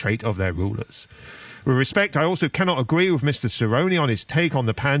of that trait of their rulers. With respect, I also cannot agree with Mr. Cerrone on his take on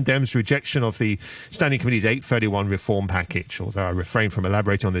the Pandem's rejection of the Standing Committee's 831 reform package, although I refrain from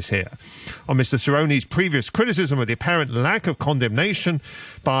elaborating on this here. On Mr. Cerrone's previous criticism of the apparent lack of condemnation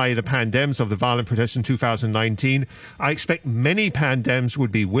by the Pandems of the violent protests in 2019, I expect many Pandems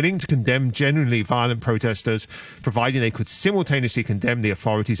would be willing to condemn genuinely violent protesters, providing they could simultaneously condemn the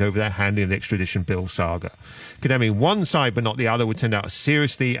authorities over their handling of the extradition bill saga. Condemning one side but not the other would send out a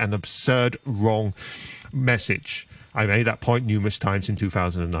seriously and absurd wrong message. I made that point numerous times in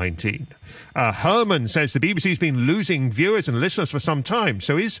 2019. Herman says the BBC's been losing viewers and listeners for some time.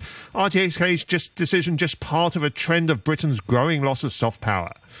 So is RTHK's decision just part of a trend of Britain's growing loss of soft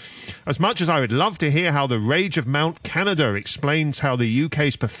power? As much as I would love to hear how the rage of Mount Canada explains how the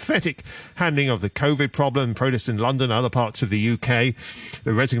UK's pathetic handling of the COVID problem, protests in London and other parts of the UK,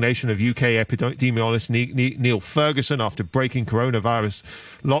 the resignation of UK epidemiologist Neil Ferguson after breaking coronavirus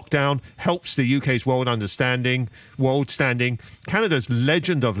lockdown helps the UK's world standing, Canada's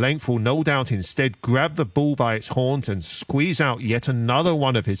legend of length will no doubt instead grab the bull by its horns and squeeze out yet another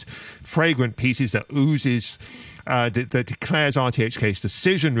one of his fragrant pieces that oozes that declares RTHK's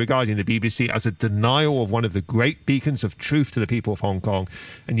decision regarding the BBC as a denial of one of the great beacons of truth to the people of Hong Kong,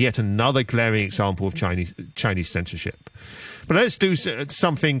 and yet another glaring example of Chinese censorship. But let's do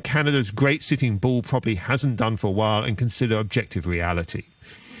something Canada's great sitting bull probably hasn't done for a while and consider objective reality.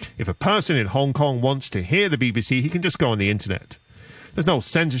 If a person in Hong Kong wants to hear the BBC, he can just go on the internet. There's no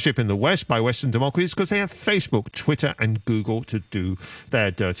censorship in the West by Western democracies because they have Facebook, Twitter and Google to do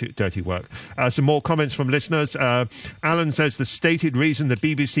their dirty work. Some more comments from listeners. Alan says the stated reason the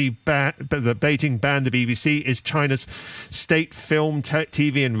Beijing banned the BBC is China's state film,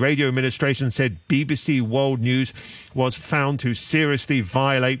 TV and radio administration said BBC World News was found to seriously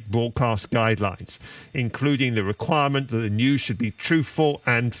violate broadcast guidelines, including the requirement that the news should be truthful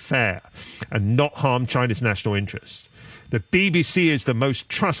and fair and not harm China's national interests. The BBC is the most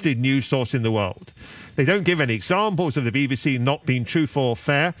trusted news source in the world. They don't give any examples of the BBC not being truthful or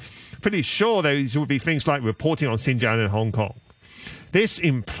fair. Pretty sure those would be things like reporting on Xinjiang and Hong Kong. This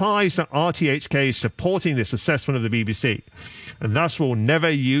implies that RTHK is supporting this assessment of the BBC, and thus will never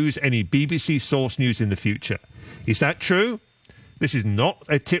use any BBC source news in the future. Is that true? This is not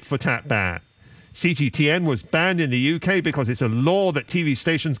a tit-for-tat ban. CGTN was banned in the UK because it's a law that TV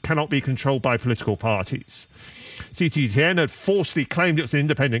stations cannot be controlled by political parties. CGTN had falsely claimed it was an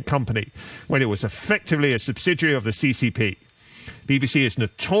independent company when it was effectively a subsidiary of the CCP. BBC is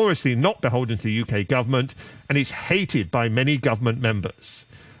notoriously not beholden to the UK government and is hated by many government members.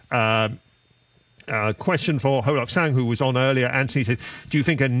 Question for Ho Lok Sang, who was on earlier. Anthony said, do you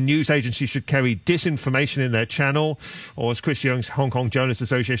think a news agency should carry disinformation in their channel? Or as Chris Young's Hong Kong Journalists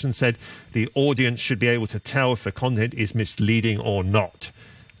Association said, the audience should be able to tell if the content is misleading or not.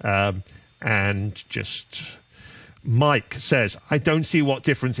 And just Mike says, I don't see what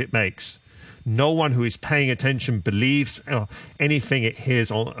difference it makes. No one who is paying attention believes anything it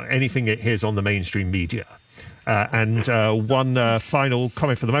hears on the mainstream media. One final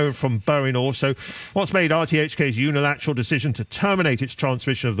comment for the moment from Bowen also. What's made RTHK's unilateral decision to terminate its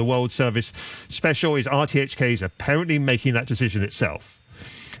transmission of the World Service special is RTHK's apparently making that decision itself.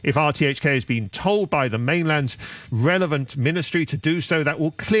 If RTHK has been told by the mainland's relevant ministry to do so, that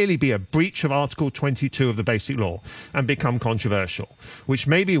will clearly be a breach of Article 22 of the Basic Law and become controversial, which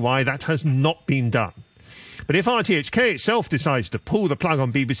may be why that has not been done. But if RTHK itself decides to pull the plug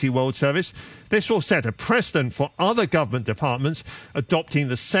on BBC World Service, this will set a precedent for other government departments adopting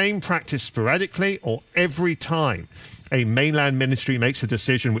the same practice sporadically or every time a mainland ministry makes a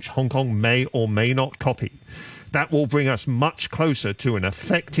decision which Hong Kong may or may not copy. That will bring us much closer to an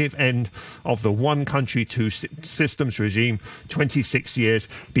effective end of the one country, two systems regime 26 years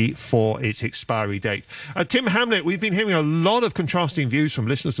before its expiry date. Tim Hamlet, we've been hearing a lot of contrasting views from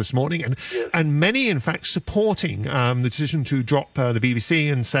listeners this morning, and many, in fact, supporting the decision to drop the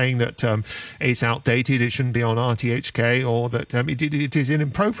BBC and saying that it's outdated, it shouldn't be on RTHK, or that it is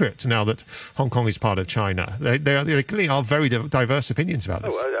inappropriate now that Hong Kong is part of China. There clearly are very diverse opinions about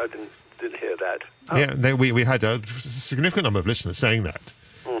this. Oh, I didn't hear that. Yeah, we had a significant number of listeners saying that.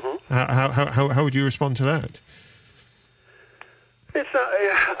 Mm-hmm. How would you respond to that? It's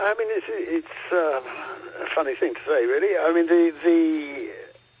a funny thing to say, really. I mean,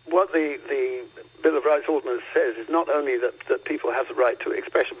 what the Bill of Rights Ordinance says is not only that people have the right to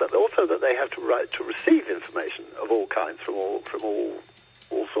expression, but also that they have the right to receive information of all kinds from all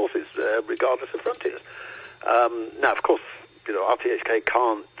sources, regardless of frontiers. Now, of course, RTHK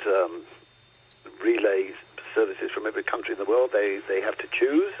can't relay services from every country in the world. They have to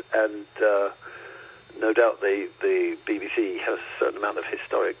choose, and no doubt the BBC has a certain amount of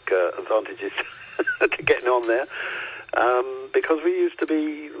historic advantages to getting on there, because we used to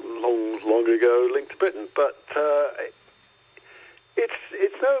be long ago linked to Britain. But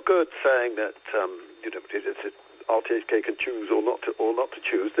it's no good saying that RTHK can choose or not to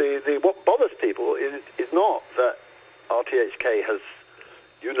choose. What bothers people is not that RTHK has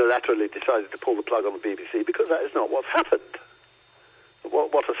unilaterally decided to pull the plug on the BBC, because that is not what's happened.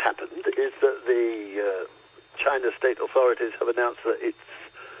 What has happened is that the China state authorities have announced that it's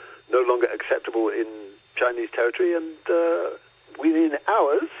no longer acceptable in Chinese territory, and within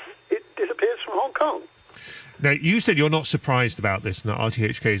hours it disappears from Hong Kong. Now, you said you're not surprised about this, and that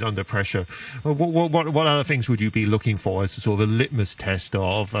RTHK is under pressure. What other things would you be looking for as a sort of a litmus test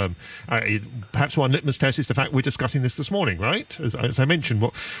of... perhaps one litmus test is the fact we're discussing this morning, right? As I mentioned,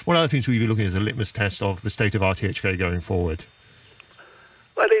 what other things would you be looking at as a litmus test of the state of RTHK going forward?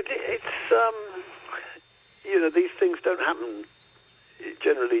 Well, these things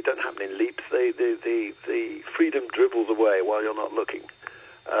generally don't happen in leaps. The freedom dribbles away while you're not looking.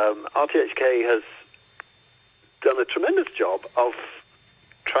 RTHK has done a tremendous job of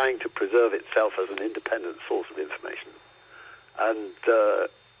trying to preserve itself as an independent source of information, and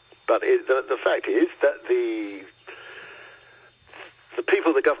but the fact is that the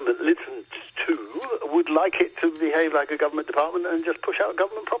people the government listens to would like it to behave like a government department and just push out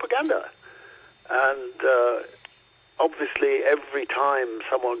government propaganda. And obviously, every time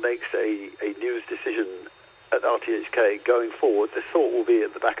someone makes a news decision at RTHK going forward, the thought will be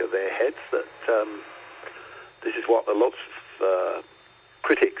at the back of their heads that this is what lots of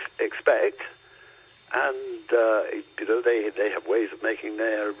critics expect, and they have ways of making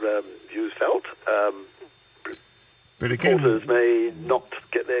their views felt. But again, reporters may not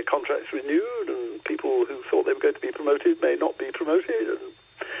get their contracts renewed, and people who thought they were going to be promoted may not be promoted.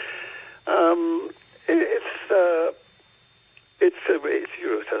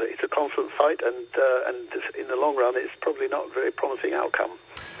 And it's a constant fight, and in the long run, it's probably not a very promising outcome.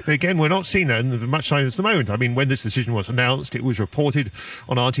 But again, we're not seeing that in much silence at the moment. I mean, when this decision was announced, it was reported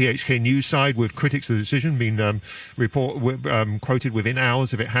on RTHK News side, with critics of the decision being quoted within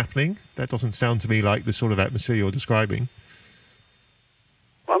hours of it happening. That doesn't sound to me like the sort of atmosphere you're describing.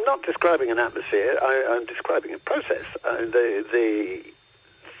 Well, I'm not describing an atmosphere. I'm describing a process.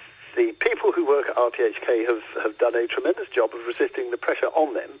 The people who work at RTHK have done a tremendous job of resisting the pressure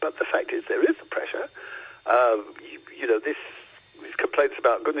on them, but the fact is there is the pressure. These complaints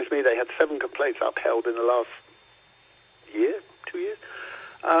about, goodness me, they had 7 complaints upheld in the last 2 years.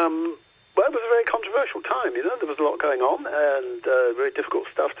 Well, it was a very controversial time. There was a lot going on, and very difficult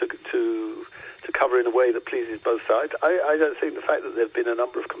stuff to cover in a way that pleases both sides. I don't think the fact that there have been a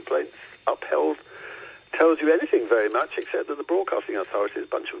number of complaints upheld tells you anything very much, except that the broadcasting authority is a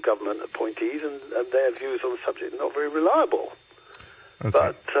bunch of government appointees, and their views on the subject are not very reliable. Okay.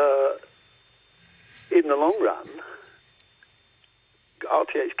 But in the long run,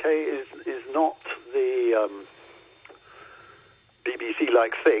 RTHK is not the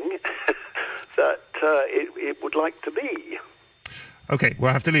BBC-like thing that it would like to be. Okay,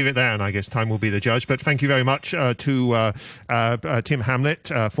 we'll have to leave it there, and I guess time will be the judge. But thank you very much to Tim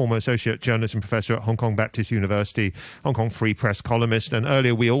Hamlet, former associate journalist and professor at Hong Kong Baptist University, Hong Kong Free Press columnist. And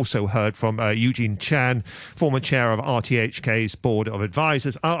earlier we also heard from Eugene Chan, former chair of RTHK's Board of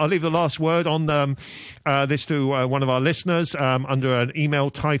Advisors. I'll leave the last word on this to one of our listeners under an email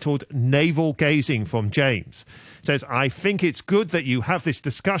titled Navel Gazing from James. It says, I think it's good that you have this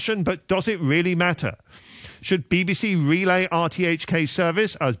discussion, but does it really matter? Should BBC relay RTHK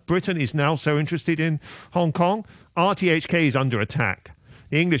service, as Britain is now so interested in Hong Kong? RTHK is under attack.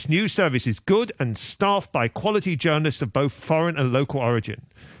 The English news service is good and staffed by quality journalists of both foreign and local origin.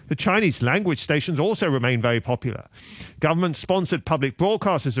 The Chinese language stations also remain very popular. Government-sponsored public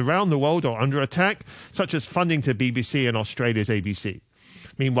broadcasters around the world are under attack, such as funding to BBC and Australia's ABC.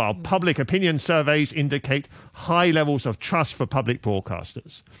 Meanwhile, public opinion surveys indicate high levels of trust for public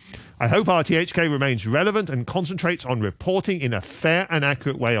broadcasters. I hope RTHK remains relevant and concentrates on reporting in a fair and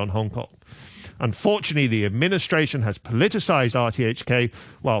accurate way on Hong Kong. Unfortunately, the administration has politicised RTHK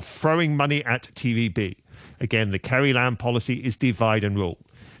while throwing money at TVB. Again, the Carrie Lam policy is divide and rule.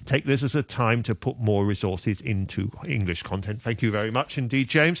 take this as a time to put more resources into English content. Thank you very much indeed,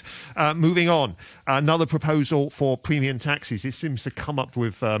 James. Moving on, another proposal for premium taxis. This seems to come up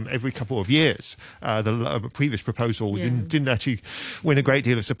with every couple of years. The previous proposal didn't actually win a great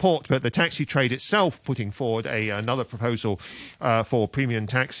deal of support, but the taxi trade itself putting forward another proposal for premium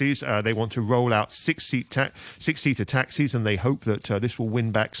taxis. They want to roll out six-seater taxis, and they hope that this will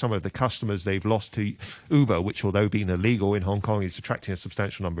win back some of the customers they've lost to Uber, which, although being illegal in Hong Kong, is attracting a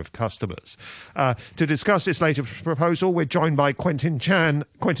substantial number of customers. To discuss this latest proposal, we're joined by Quentin Cheng, a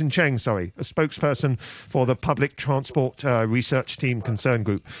spokesperson for the Public Transport Research Team Concern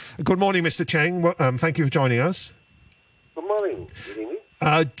Group. Good morning, Mr. Cheng. Thank you for joining us. Good morning. Good evening.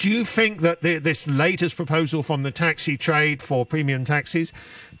 Do you think that this latest proposal from the taxi trade for premium taxis,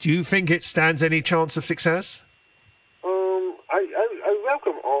 do you think it stands any chance of success? I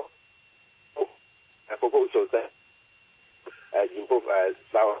welcome all proposals that involve our.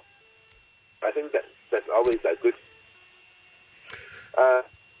 I think that's always a good.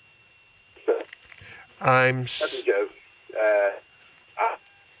 I'm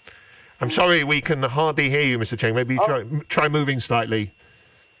sorry, we can hardly hear you, Mr. Cheng. Maybe try moving slightly.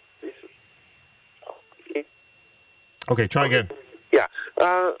 Okay, try again. Yeah,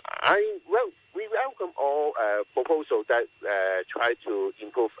 we welcome all proposals that try to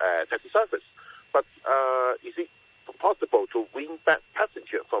improve taxi service, but is it possible to win back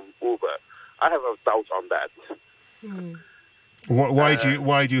passengers from Uber? I have a doubt on that. Why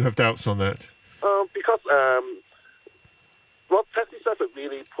do you have doubts on that? Because taxi service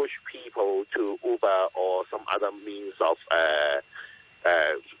really push people to Uber or some other means of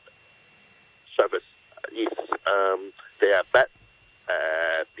service is their bad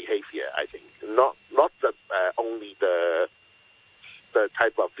behavior. I think not just only the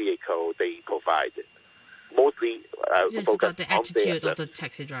type of vehicle they provide. Mostly it's about the attitude of the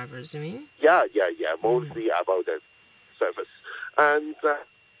taxi drivers. You mean? Yeah. Mostly about the service, and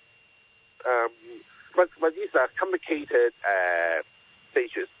but these are complicated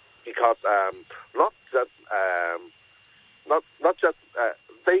stages because not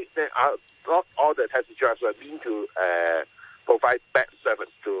all the taxi drivers are mean to provide bad service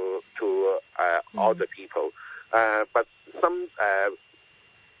to all the people, but some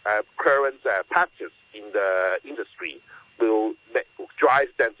current practice in the industry will drive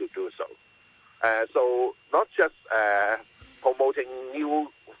them to do so. So not just promoting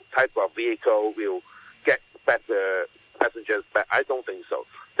new type of vehicle will get better passengers, but I don't think so.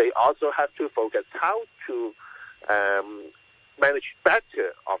 They also have to focus how to manage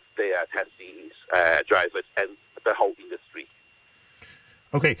better of their taxis drivers and the whole industry.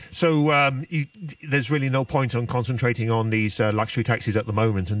 Okay, so there's really no point on concentrating on these luxury taxis at the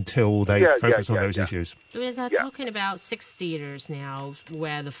moment until they focus on those issues. We're talking about six-seaters now,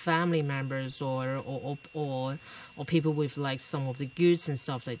 where the family members or people with like some of the goods and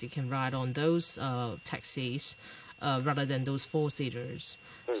stuff, like they can ride on those taxis rather than those four-seaters.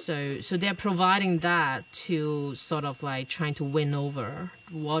 So they're providing that to sort of like trying to win over.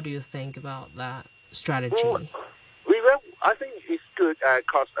 What do you think about that strategy? Well, I think it's good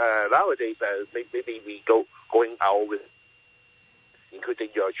because nowadays maybe we going out with including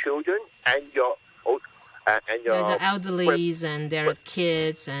your children and your the elderlies and their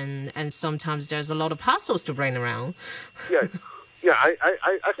kids and sometimes there's a lot of parcels to bring around. I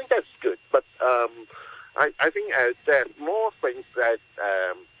think that's good, but I think there's more things that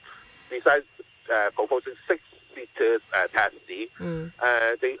besides proposing six-seaters taxi.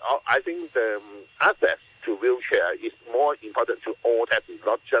 I think the access to wheelchair is more important to all taxis,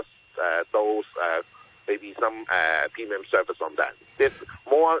 not just those maybe some premium service on that. It's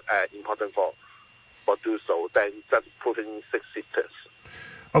more important for do so than just putting six-seaters.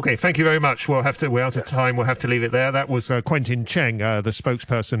 Okay, thank you very much. We're out of time. We'll have to leave it there. That was Quentin Cheng, the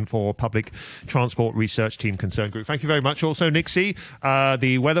spokesperson for Public Transport Research Team Concern Group. Thank you very much. Also, Nixie,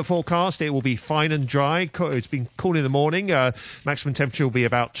 the weather forecast, it will be fine and dry. It's been cool in the morning. Maximum temperature will be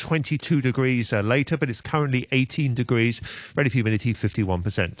about 22 degrees later, but it's currently 18 degrees. Relative humidity,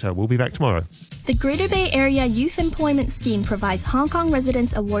 51%. We'll be back tomorrow. The Greater Bay Area Youth Employment Scheme provides Hong Kong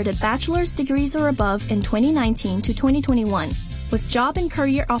residents awarded bachelor's degrees or above in 2019 to 2021. with job and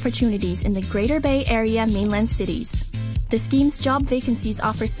career opportunities in the Greater Bay Area mainland cities. The scheme's job vacancies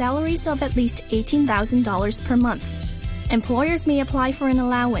offer salaries of at least $18,000 per month. Employers may apply for an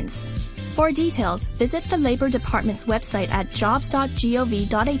allowance. For details, visit the Labour Department's website at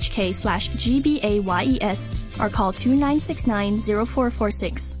jobs.gov.hk/GBAYES or call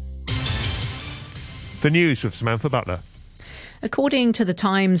 2969-0446. The news with Samantha Butler. According to the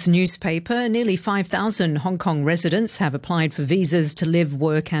Times newspaper, nearly 5,000 Hong Kong residents have applied for visas to live,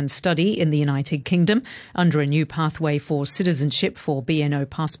 work and study in the United Kingdom under a new pathway for citizenship for BNO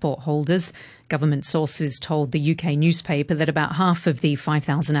passport holders. Government sources told the UK newspaper that about half of the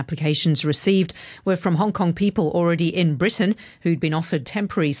 5,000 applications received were from Hong Kong people already in Britain who'd been offered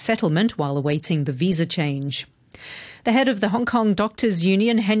temporary settlement while awaiting the visa change. The head of the Hong Kong Doctors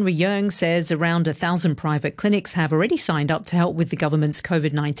Union, Henry Yeung, says around 1,000 private clinics have already signed up to help with the government's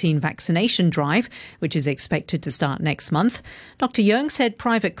COVID-19 vaccination drive, which is expected to start next month. Dr. Yeung said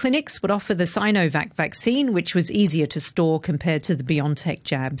private clinics would offer the Sinovac vaccine, which was easier to store compared to the BioNTech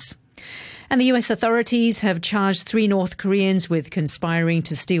jabs. And the US authorities have charged 3 North Koreans with conspiring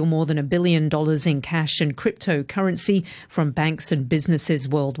to steal more than $1 billion in cash and cryptocurrency from banks and businesses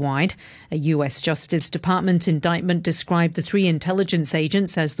worldwide. A US Justice Department indictment described the 3 intelligence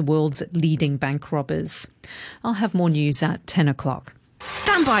agents as the world's leading bank robbers. I'll have more news at 10 o'clock.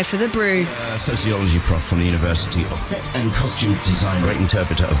 Stand by for the brew. Sociology prof from the university. Set and costume designer. Great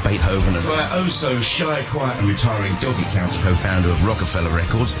interpreter of Beethoven. As well, also shy, quiet and retiring doggy council co-founder of Rockefeller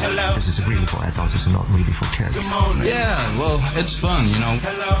Records. Hello. This is really for adults, it's not really for kids. Yeah, well, it's fun, you know.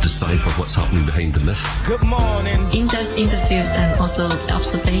 Decipher what's happening behind the myth. Good morning. In-depth interviews and also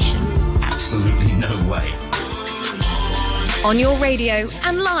observations. Absolutely no way. On your radio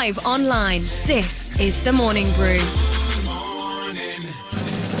and live online, this is The Morning Brew.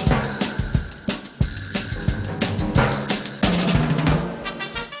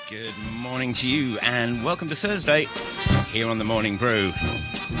 Morning to you and welcome to Thursday here on the Morning Brew.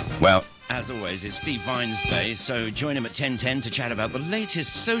 Well, as always, it's Steve Vine's day, so join him at 10:10 to chat about the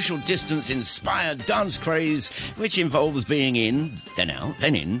latest social distance-inspired dance craze, which involves being in, then out,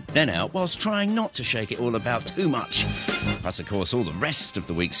 then in, then out, whilst trying not to shake it all about too much. Plus, of course, all the rest of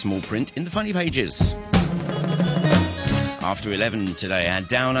the week's small print in the funny pages. After 11 today, our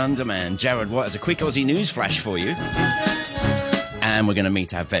Down Under man, Jared White, has a quick Aussie news flash for you. And we're going to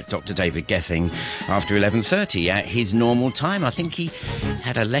meet our vet, Dr. David Gething, after 11:30 at his normal time. I think he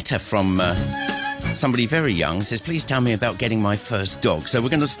had a letter from somebody very young. Says, please tell me about getting my first dog. So we're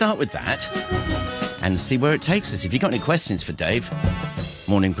going to start with that and see where it takes us. If you've got any questions for Dave,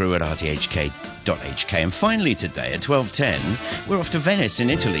 morningbrew at rthk.hk. And finally today at 12:10, we're off to Venice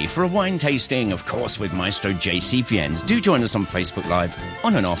in Italy for a wine tasting, of course, with Maestro JC Fiennes. Do join us on Facebook Live,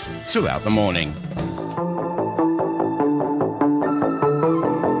 on and off, throughout the morning.